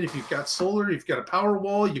electricity grid. If you've got solar, you've got a power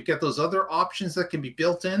wall, you've got those other options that can be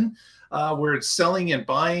built in, where it's selling and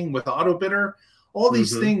buying with auto bidder. All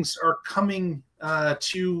these things are coming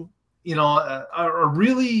to a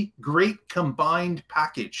really great combined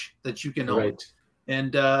package that you can own. Right.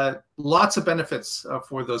 And lots of benefits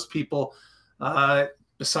for those people.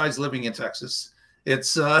 Besides living in Texas,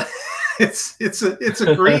 it's a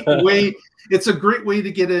great way. It's a great way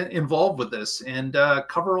to get involved with this and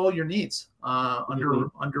cover all your needs under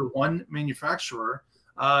one manufacturer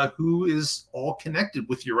who is all connected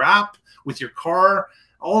with your app, with your car.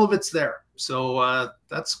 All of it's there. So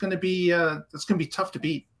that's going to be tough to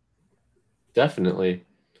beat. Definitely.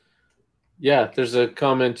 Yeah, there's a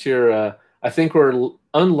comment here. I think we're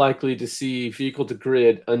unlikely to see vehicle to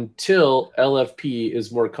grid until LFP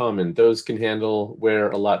is more common. Those can handle wear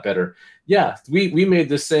a lot better. Yeah, we made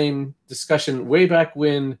the same discussion way back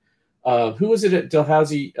when. Who was it at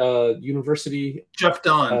Dalhousie University? Jeff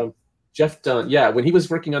Dunn. Jeff Dunn. Yeah, when he was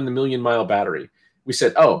working on the Million Mile battery, we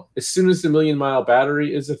said, oh, as soon as the Million Mile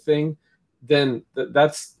battery is a thing, then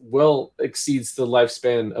that's well exceeds the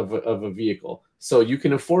lifespan of a vehicle. So you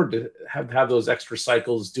can afford to have those extra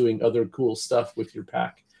cycles doing other cool stuff with your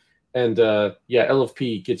pack. And yeah,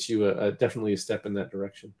 LFP gets you definitely a step in that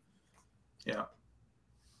direction. Yeah.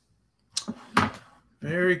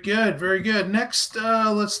 Very good, very good. Next,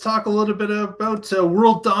 let's talk a little bit about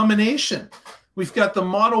world domination. We've got the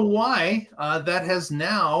Model Y that has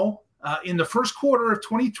now, in the first quarter of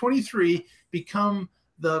 2023, become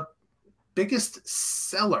the biggest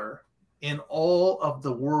seller in all of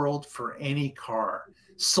the world for any car.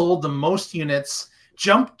 Sold the most units,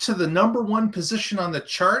 jumped to the #1 position on the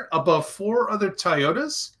chart above 4 other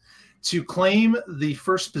Toyotas to claim the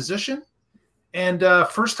first position. And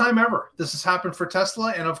first time ever this has happened for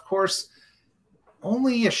Tesla. And of course,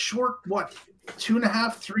 only a short,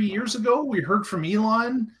 2.5, 3 years ago, we heard from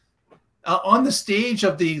Elon on the stage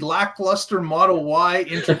of the lackluster Model Y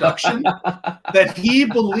introduction that he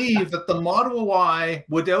believed that the Model Y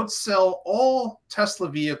would outsell all Tesla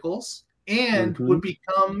vehicles and would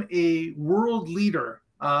become a world leader.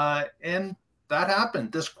 And that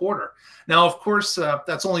happened this quarter. Now, of course,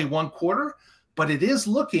 that's only one quarter, but it is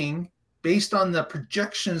looking, based on the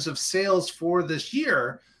projections of sales for this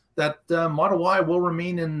year, that Model Y will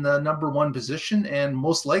remain in the #1 position and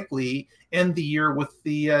most likely end the year with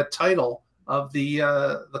the title of the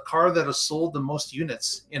car that has sold the most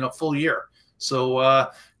units in a full year. So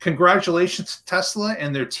congratulations to Tesla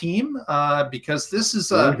and their team, because this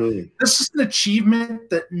is an achievement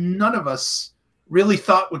that none of us really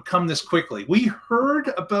thought would come this quickly. We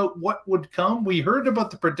heard about what would come. We heard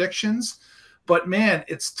about the predictions. But man,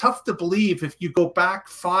 it's tough to believe if you go back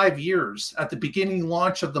 5 years at the beginning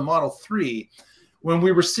launch of the Model 3, when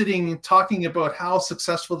we were sitting and talking about how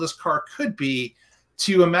successful this car could be,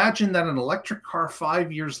 to imagine that an electric car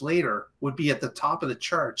 5 years later would be at the top of the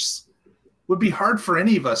charts would be hard for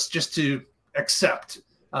any of us just to accept.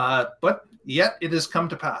 But yet it has come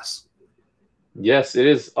to pass. Yes, it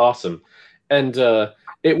is awesome. And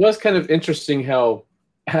it was kind of interesting how,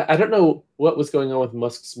 I don't know what was going on with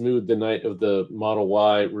Musk's mood the night of the Model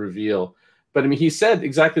Y reveal, but I mean, he said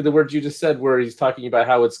exactly the words you just said, where he's talking about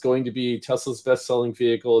how it's going to be Tesla's best-selling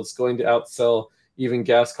vehicle. It's going to outsell even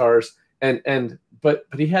gas cars. But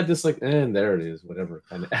he had this like, and there it is, whatever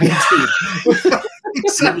kind of attitude.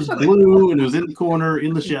 It was blue and it was in the corner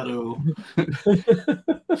in the shadow.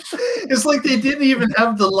 It's like they didn't even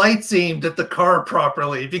have the lights aimed at the car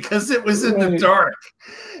properly because it was in the dark,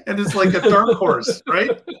 and it's like a dark horse,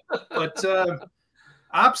 right? But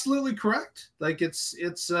absolutely correct. Like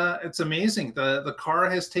it's amazing. The car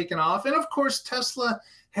has taken off, and of course Tesla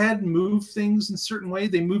had moved things in a certain way.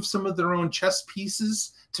 They moved some of their own chess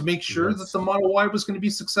pieces to make sure that the Model Y was going to be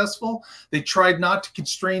successful. They tried not to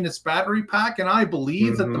constrain its battery pack, and I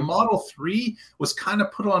believe that the Model 3 was kind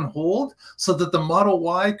of put on hold so that the Model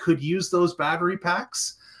Y could use those battery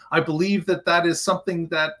packs. I believe that that is something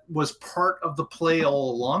that was part of the play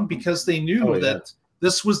all along, because they knew that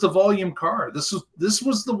this was the volume car. This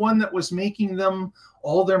was the one that was making them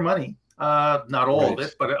all their money. Not all of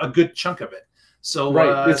it, but a good chunk of it. So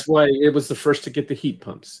it's why it was the first to get the heat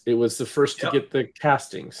pumps. It was the first to get the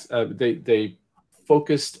castings. They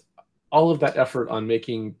focused all of that effort on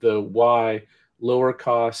making the Y lower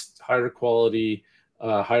cost, higher quality,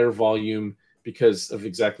 higher volume, because of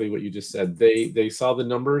exactly what you just said. They saw the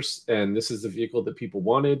numbers, and this is the vehicle that people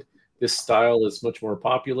wanted. This style is much more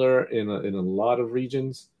popular in a lot of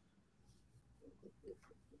regions.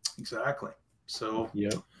 Exactly. So yeah.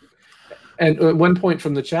 And one point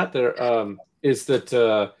from the chat there is that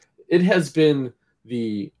it has been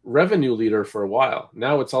the revenue leader for a while.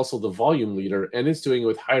 Now it's also the volume leader, and it's doing it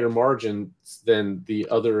with higher margins than the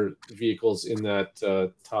other vehicles in that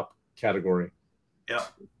top category. Yeah,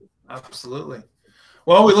 absolutely.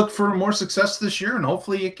 Well, we look for more success this year, and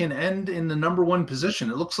hopefully it can end in the #1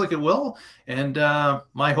 position. It looks like it will, and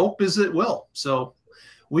my hope is it will. So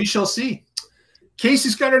we shall see.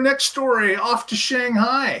 Casey's got our next story. Off to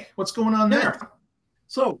Shanghai. What's going on there?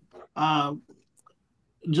 So,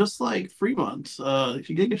 just like Fremont,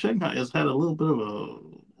 Giga Shanghai has had a little bit of a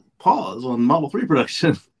pause on Model 3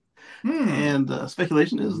 production. And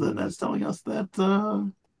speculation is that that's telling us that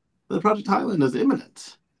the Project Highland is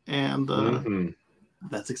imminent. And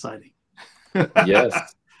that's exciting.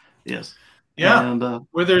 Yes. Yes. Yeah. And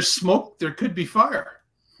where there's smoke, there could be fire.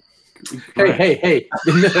 Hey.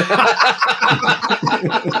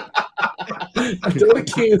 I don't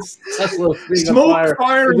accuse Tesla of being Smoke,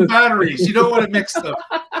 fire, and batteries. You don't want to mix them.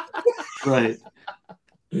 Right.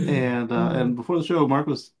 And before the show, Mark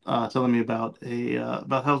was telling me about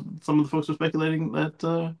about how some of the folks are speculating that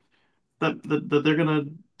that they're going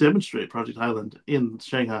to demonstrate Project Highland in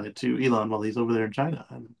Shanghai to Elon while he's over there in China.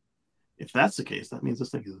 And if that's the case, that means this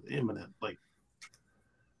thing is imminent, like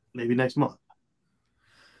maybe next month.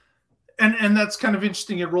 And that's kind of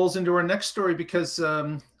interesting. It rolls into our next story because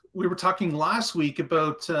we were talking last week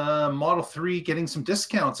about Model 3 getting some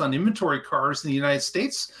discounts on inventory cars in the United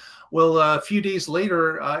States. Well, a few days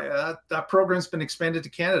later, that program's been expanded to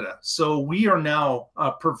Canada. So we are now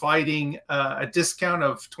providing a discount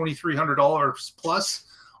of $2,300 plus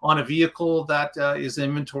on a vehicle that is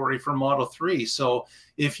inventory for Model 3. So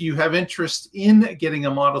if you have interest in getting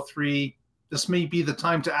a Model 3, this may be the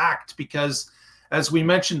time to act because, as we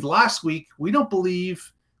mentioned last week, we don't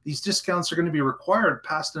believe these discounts are going to be required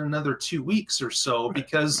past another 2 weeks or so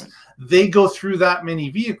because they go through that many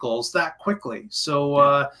vehicles that quickly.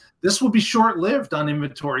 So this will be short-lived on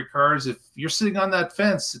inventory cars. If you're sitting on that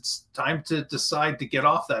fence, it's time to decide to get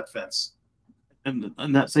off that fence. And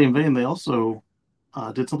in that same vein, they also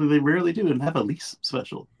did something they rarely do and have a lease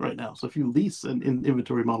special right now. So if you lease an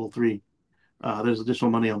inventory Model 3, there's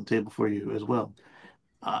additional money on the table for you as well.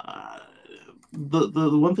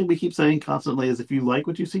 The one thing we keep saying constantly is if you like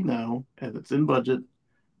what you see now and it's in budget,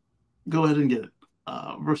 go ahead and get it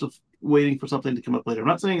versus waiting for something to come up later. I'm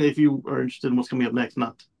not saying that if you are interested in what's coming up next,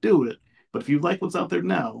 not to do it, but if you like what's out there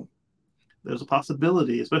now, there's a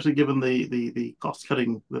possibility, especially given the cost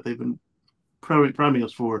cutting that they've been priming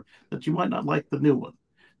us for, that you might not like the new one.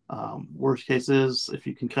 Worst case is if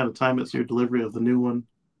you can kind of time it so your delivery of the new one,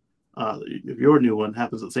 if your new one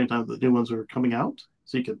happens at the same time that the new ones are coming out,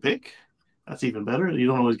 so you can pick. That's even better. You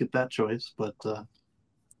don't always get that choice, but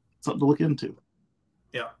something to look into.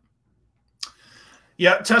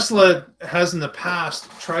 Yeah, Tesla has in the past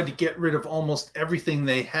tried to get rid of almost everything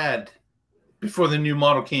they had before the new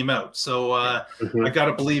model came out. So I got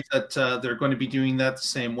to believe that they're going to be doing that the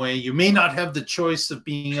same way. You may not have the choice of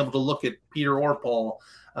being able to look at Peter or Paul.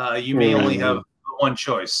 You may only have one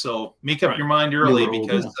choice. So make up your mind early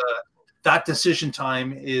because that decision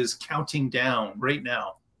time is counting down right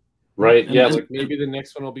now. Right. Like maybe the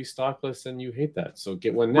next one will be stockless and you hate that. So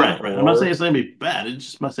get one now. Right. I'm not saying it's going to be bad. It's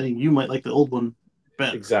just not saying you might like the old one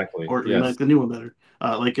better. Exactly. Or you like the new one better.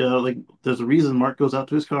 Like there's a reason Mark goes out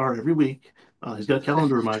to his car every week. He's got a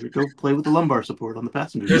calendar reminder. Go play with the lumbar support on the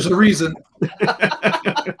passenger. There's a reason.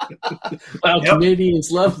 Wow,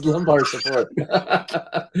 Canadians love lumbar support.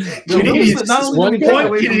 Canadians,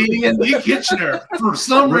 Canadian Lee Kitchener for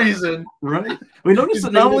some reason. Right. We noticed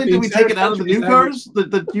that not only did we take it out of the new cars,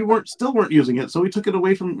 that you still weren't using it, so we took it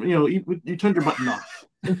away from you turned your button off.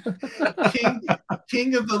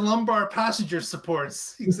 King of the lumbar passenger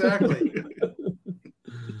supports. Exactly.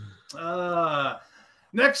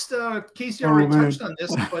 Next, Casey already touched on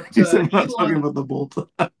this, but Elon, not talking about the Bolt.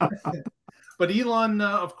 But Elon,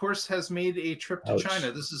 of course, has made a trip to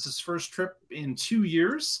China. This is his first trip in 2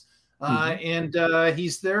 years, and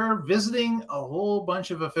he's there visiting a whole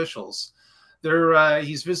bunch of officials.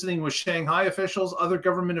 He's visiting with Shanghai officials, other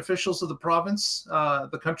government officials of the province,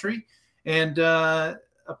 the country, and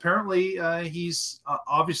apparently he's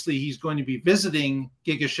going to be visiting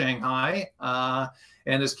Giga Shanghai.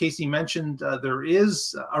 And as Casey mentioned, there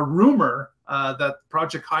is a rumor that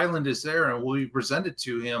Project Highland is there and will be presented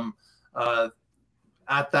to him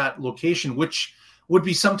at that location, which would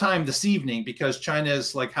be sometime this evening because China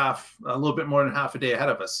is like a little bit more than half a day ahead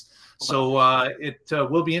of us. So it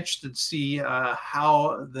will be interesting to see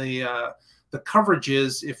how the coverage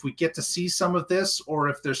is, if we get to see some of this or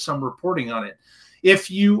if there's some reporting on it. If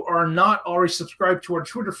you are not already subscribed to our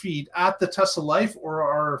Twitter feed at the Tesla Life or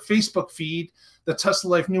our Facebook feed, the Tesla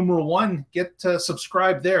Life #1, get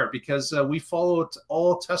subscribed there because we follow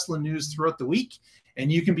all Tesla news throughout the week,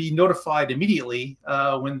 and you can be notified immediately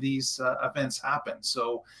when these events happen.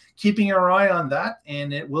 So keeping our eye on that,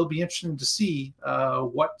 and it will be interesting to see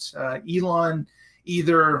what Elon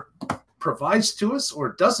either provides to us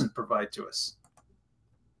or doesn't provide to us.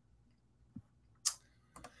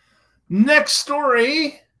 Next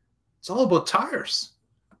story, it's all about tires.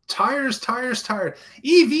 Tires.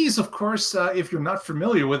 EVs, of course, if you're not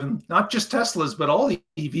familiar with them, not just Teslas, but all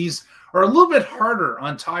EVs are a little bit harder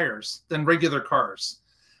on tires than regular cars.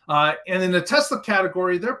 And in the Tesla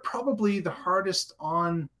category, they're probably the hardest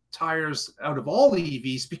on tires out of all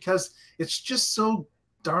EVs because it's just so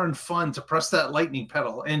darn fun to press that lightning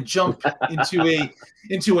pedal and jump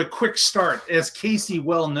into a quick start, as Casey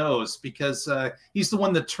well knows, because he's the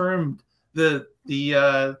one that termed the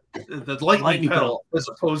lightning pedal as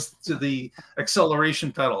opposed to the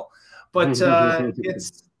acceleration pedal. But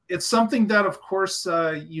it's something that, of course,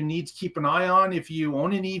 you need to keep an eye on if you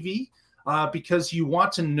own an EV, because you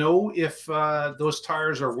want to know if those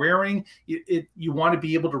tires are wearing. You want to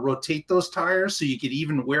be able to rotate those tires so you get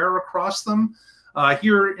even wear across them.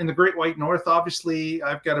 Here in the Great White North, obviously,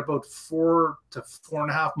 I've got about 4 to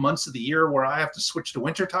 4.5 months of the year where I have to switch to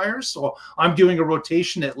winter tires. So I'm doing a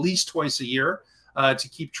rotation at least twice a year to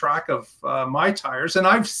keep track of my tires. And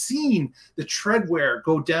I've seen the tread wear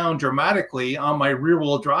go down dramatically on my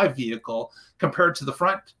rear-wheel drive vehicle compared to the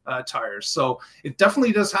front tires. So it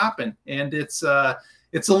definitely does happen. And it's a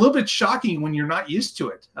little bit shocking when you're not used to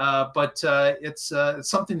it, but it's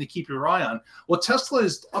something to keep your eye on. Well, Tesla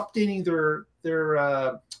is updating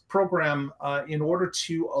their program in order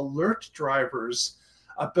to alert drivers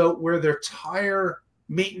about where their tire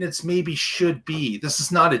maintenance maybe should be. This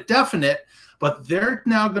is not a definite, but they're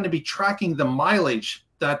now going to be tracking the mileage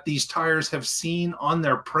that these tires have seen on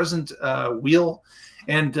their present wheel,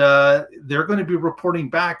 and they're going to be reporting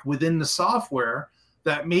back within the software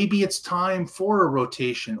that maybe it's time for a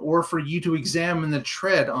rotation, or for you to examine the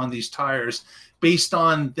tread on these tires based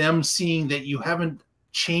on them seeing that you haven't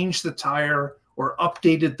changed the tire or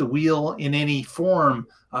updated the wheel in any form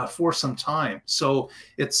for some time. So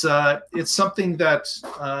it's something that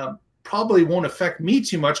probably won't affect me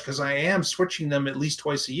too much, because I am switching them at least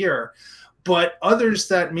twice a year. But others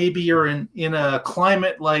that maybe are in a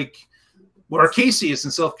climate like where Casey is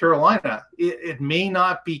in South Carolina, it may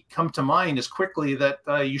not come to mind as quickly that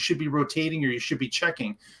you should be rotating or you should be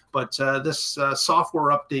checking. But this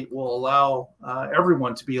software update will allow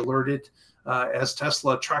everyone to be alerted as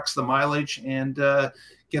Tesla tracks the mileage and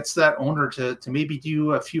gets that owner to maybe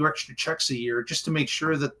do a few extra checks a year just to make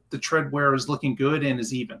sure that the tread wear is looking good and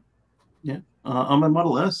is even. Yeah. On my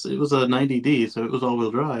Model S, it was a 90D, so it was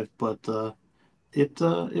all-wheel drive, but it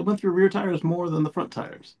went through rear tires more than the front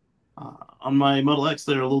tires. On my Model X,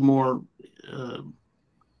 they're a little more.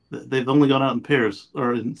 They've only gone out in pairs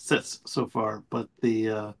or in sets so far, but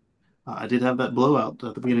I did have that blowout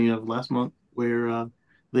at the beginning of last month where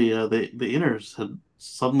the inners had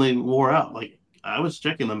suddenly wore out. Like, I was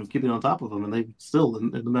checking them and keeping on top of them, and they still,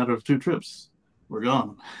 in a matter of 2 trips, were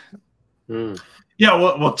gone. Yeah,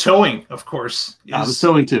 well, towing, of course. The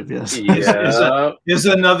towing tip, yes. Is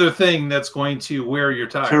another thing that's going to wear your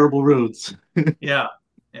tire. Terrible roads. Yeah.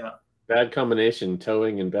 Bad combination,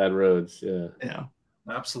 towing and bad roads. Yeah.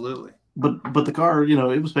 Absolutely. But the car,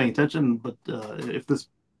 it was paying attention. But if this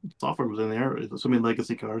software was in there, assuming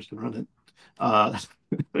legacy cars can run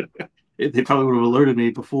it, they probably would have alerted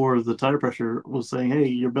me before the tire pressure was saying, "Hey,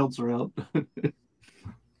 your belts are out."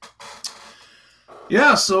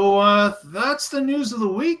 Yeah, so that's the news of the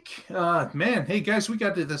week. Man, hey guys, we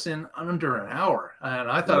got to this in under an hour,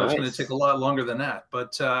 and I thought it was going to take a lot longer than that.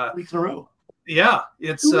 But weeks in a row. Yeah,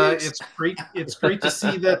 it's great. It's great to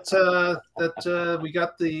see that we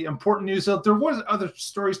got the important news. There was other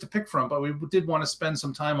stories to pick from, but we did want to spend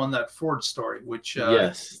some time on that Ford story, which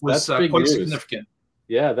was quite significant.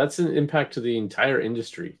 Yeah, that's an impact to the entire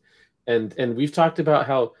industry, and we've talked about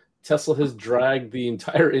how Tesla has dragged the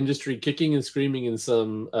entire industry kicking and screaming in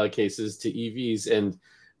some cases to EVs, and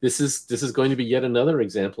this is going to be yet another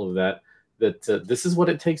example of that. This is what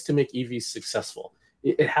it takes to make EVs successful.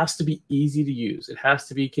 It has to be easy to use. It has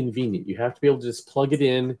to be convenient. You have to be able to just plug it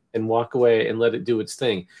in and walk away and let it do its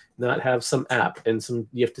thing. Not have some app and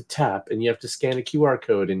you have to tap and you have to scan a QR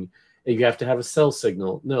code and you have to have a cell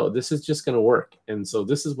signal. No, this is just going to work, and so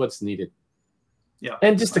this is what's needed. Yeah,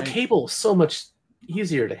 and just the cable is so much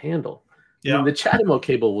easier to handle. Yeah, I mean, the CHAdeMO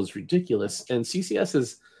cable was ridiculous, and CCS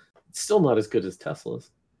is still not as good as Tesla's.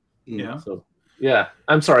 Yeah. So yeah,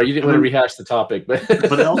 I'm sorry you didn't want to rehash the topic, but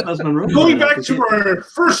going back to our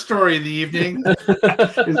first story of the evening,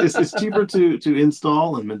 it's cheaper to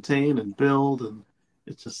install and maintain and build, and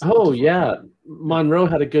it's just Monroe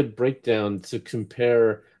had a good breakdown to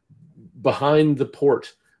compare behind the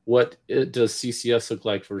port what does CCS look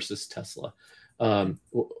like versus Tesla. One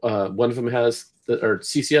of them has, or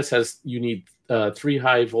CCS has, you need 3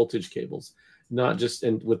 high voltage cables, not just,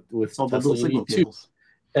 and with Tesla you need 2.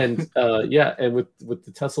 And and with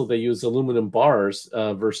the Tesla they use aluminum bars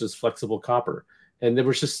versus flexible copper, and there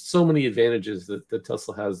was just so many advantages that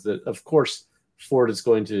Tesla has that of course Ford is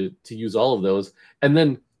going to use all of those. And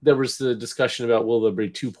then there was the discussion about will there be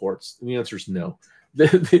 2 ports, and the answer is no.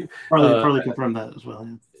 Probably confirm that as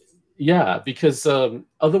well. Yeah, because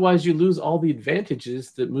otherwise you lose all the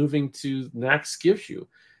advantages that moving to NACS gives you.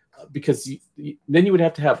 Because then you would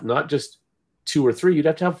have to have not just 2 or 3, you'd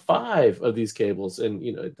have to have 5 of these cables, and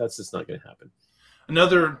that's just not going to happen.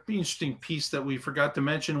 Another interesting piece that we forgot to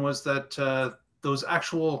mention was that those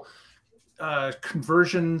actual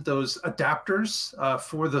conversion, those adapters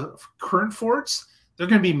for the current Fords, they're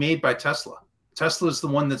going to be made by Tesla. Tesla is the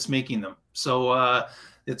one that's making them. So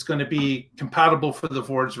it's going to be compatible for the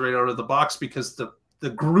Fords right out of the box, because the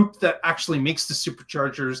group that actually makes the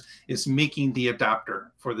superchargers is making the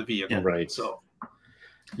adapter for the vehicle. Yeah, right. So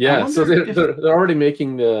yeah, so they're already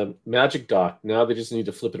making the Magic Dock. Now they just need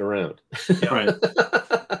to flip it around. Right.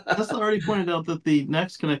 Tesla already pointed out that the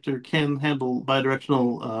NACS connector can handle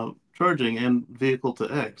bidirectional charging and vehicle to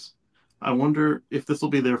X. I wonder if this will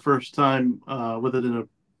be their first time with it in a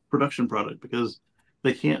production product, because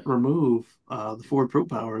they can't remove the Ford Pro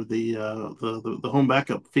Power, the home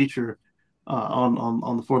backup feature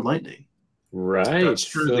on the Ford Lightning. Right. That's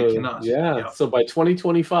true. So, they cannot. Yeah. So by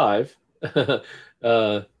 2025,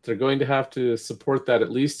 they're going to have to support that,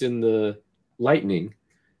 at least in the Lightning.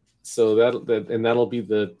 So that'll be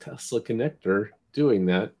the Tesla connector doing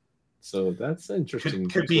that. So that's interesting.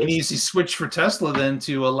 Could be an easy switch for Tesla then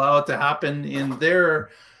to allow it to happen in their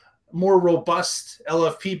more robust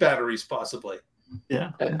LFP batteries, possibly.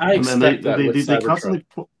 Yeah, I expect that with they constantly,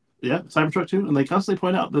 Cybertruck too, and they constantly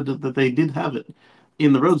point out that they did have it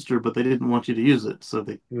in the Roadster, but they didn't want you to use it, so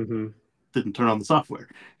they didn't turn on the software.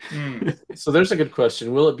 So there's a good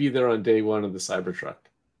question: will it be there on day 1 of the Cybertruck?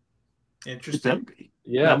 Interesting.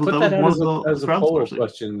 Yeah, put that out as a polar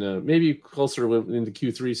question. Maybe closer into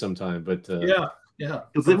Q3 sometime, but yeah,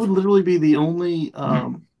 because it would literally be the only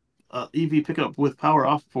EV pickup with power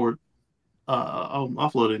offloading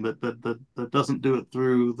that doesn't do it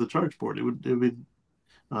through the charge port. It would be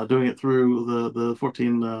doing it through the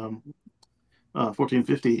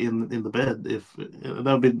 1450 in the bed. If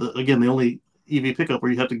that would be the only EV pickup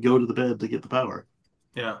where you have to go to the bed to get the power.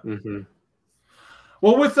 Yeah.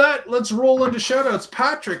 Well, with that, let's roll into shoutouts.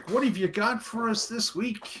 Patrick, what have you got for us this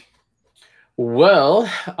week? Well,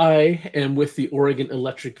 I am with the Oregon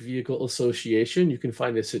Electric Vehicle Association. You can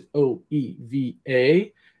find us at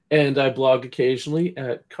OEVA, and I blog occasionally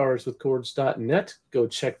at carswithcords.net. Go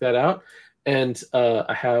check that out. And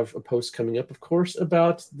I have a post coming up, of course,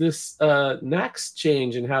 about this NACS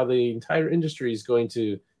change and how the entire industry is going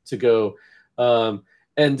to go.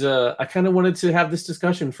 And I kind of wanted to have this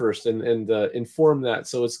discussion first and inform that.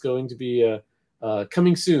 So it's going to be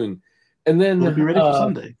coming soon. And then we'll be ready for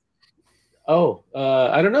Sunday.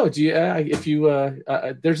 I don't know. Do you?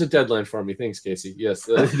 There's a deadline for me. Thanks, Casey. Yes.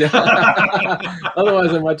 Otherwise,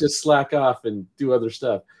 I might just slack off and do other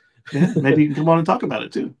stuff. Yeah, maybe you can come on and talk about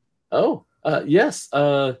it too. Yes.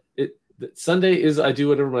 Sunday is I do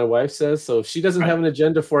whatever my wife says. So if she doesn't have an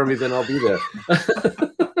agenda for me, then I'll be there.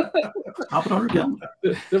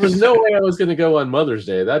 There was no way I was going to go on Mother's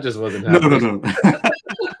Day. That just wasn't happening.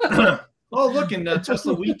 No. Oh, look, and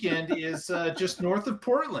Tesla Weekend is just north of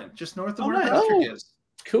Portland, just north of where Patrick is.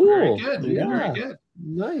 Cool. Very good. Yeah. Very good.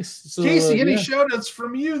 Nice. So, Casey, any shout-outs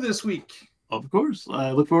from you this week? Of course.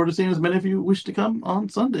 I look forward to seeing as many of you wish to come on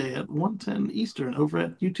Sunday at 1:10 Eastern over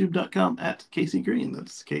at youtube.com at Casey Green.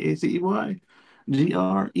 That's KACEYGREEN.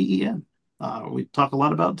 We talk a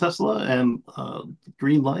lot about Tesla and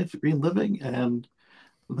green life, green living, and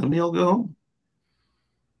then we all go home.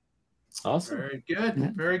 Awesome. Very good.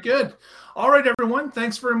 Yeah. Very good. All right, everyone.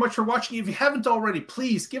 Thanks very much for watching. If you haven't already,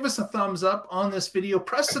 please give us a thumbs up on this video.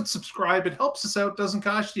 Press and subscribe. It helps us out. Doesn't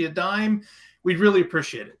cost you a dime. We'd really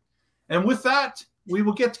appreciate it. And with that, we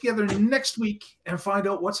will get together next week and find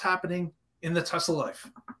out what's happening in the Tesla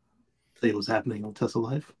life. Say what's happening on Tesla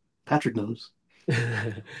life. Patrick knows.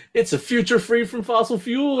 It's a future free from fossil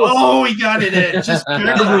fuels. Oh, we got it in. Just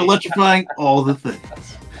we're electrifying all the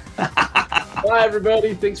things. Bye,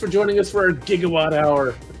 everybody. Thanks for joining us for our gigawatt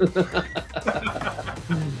hour.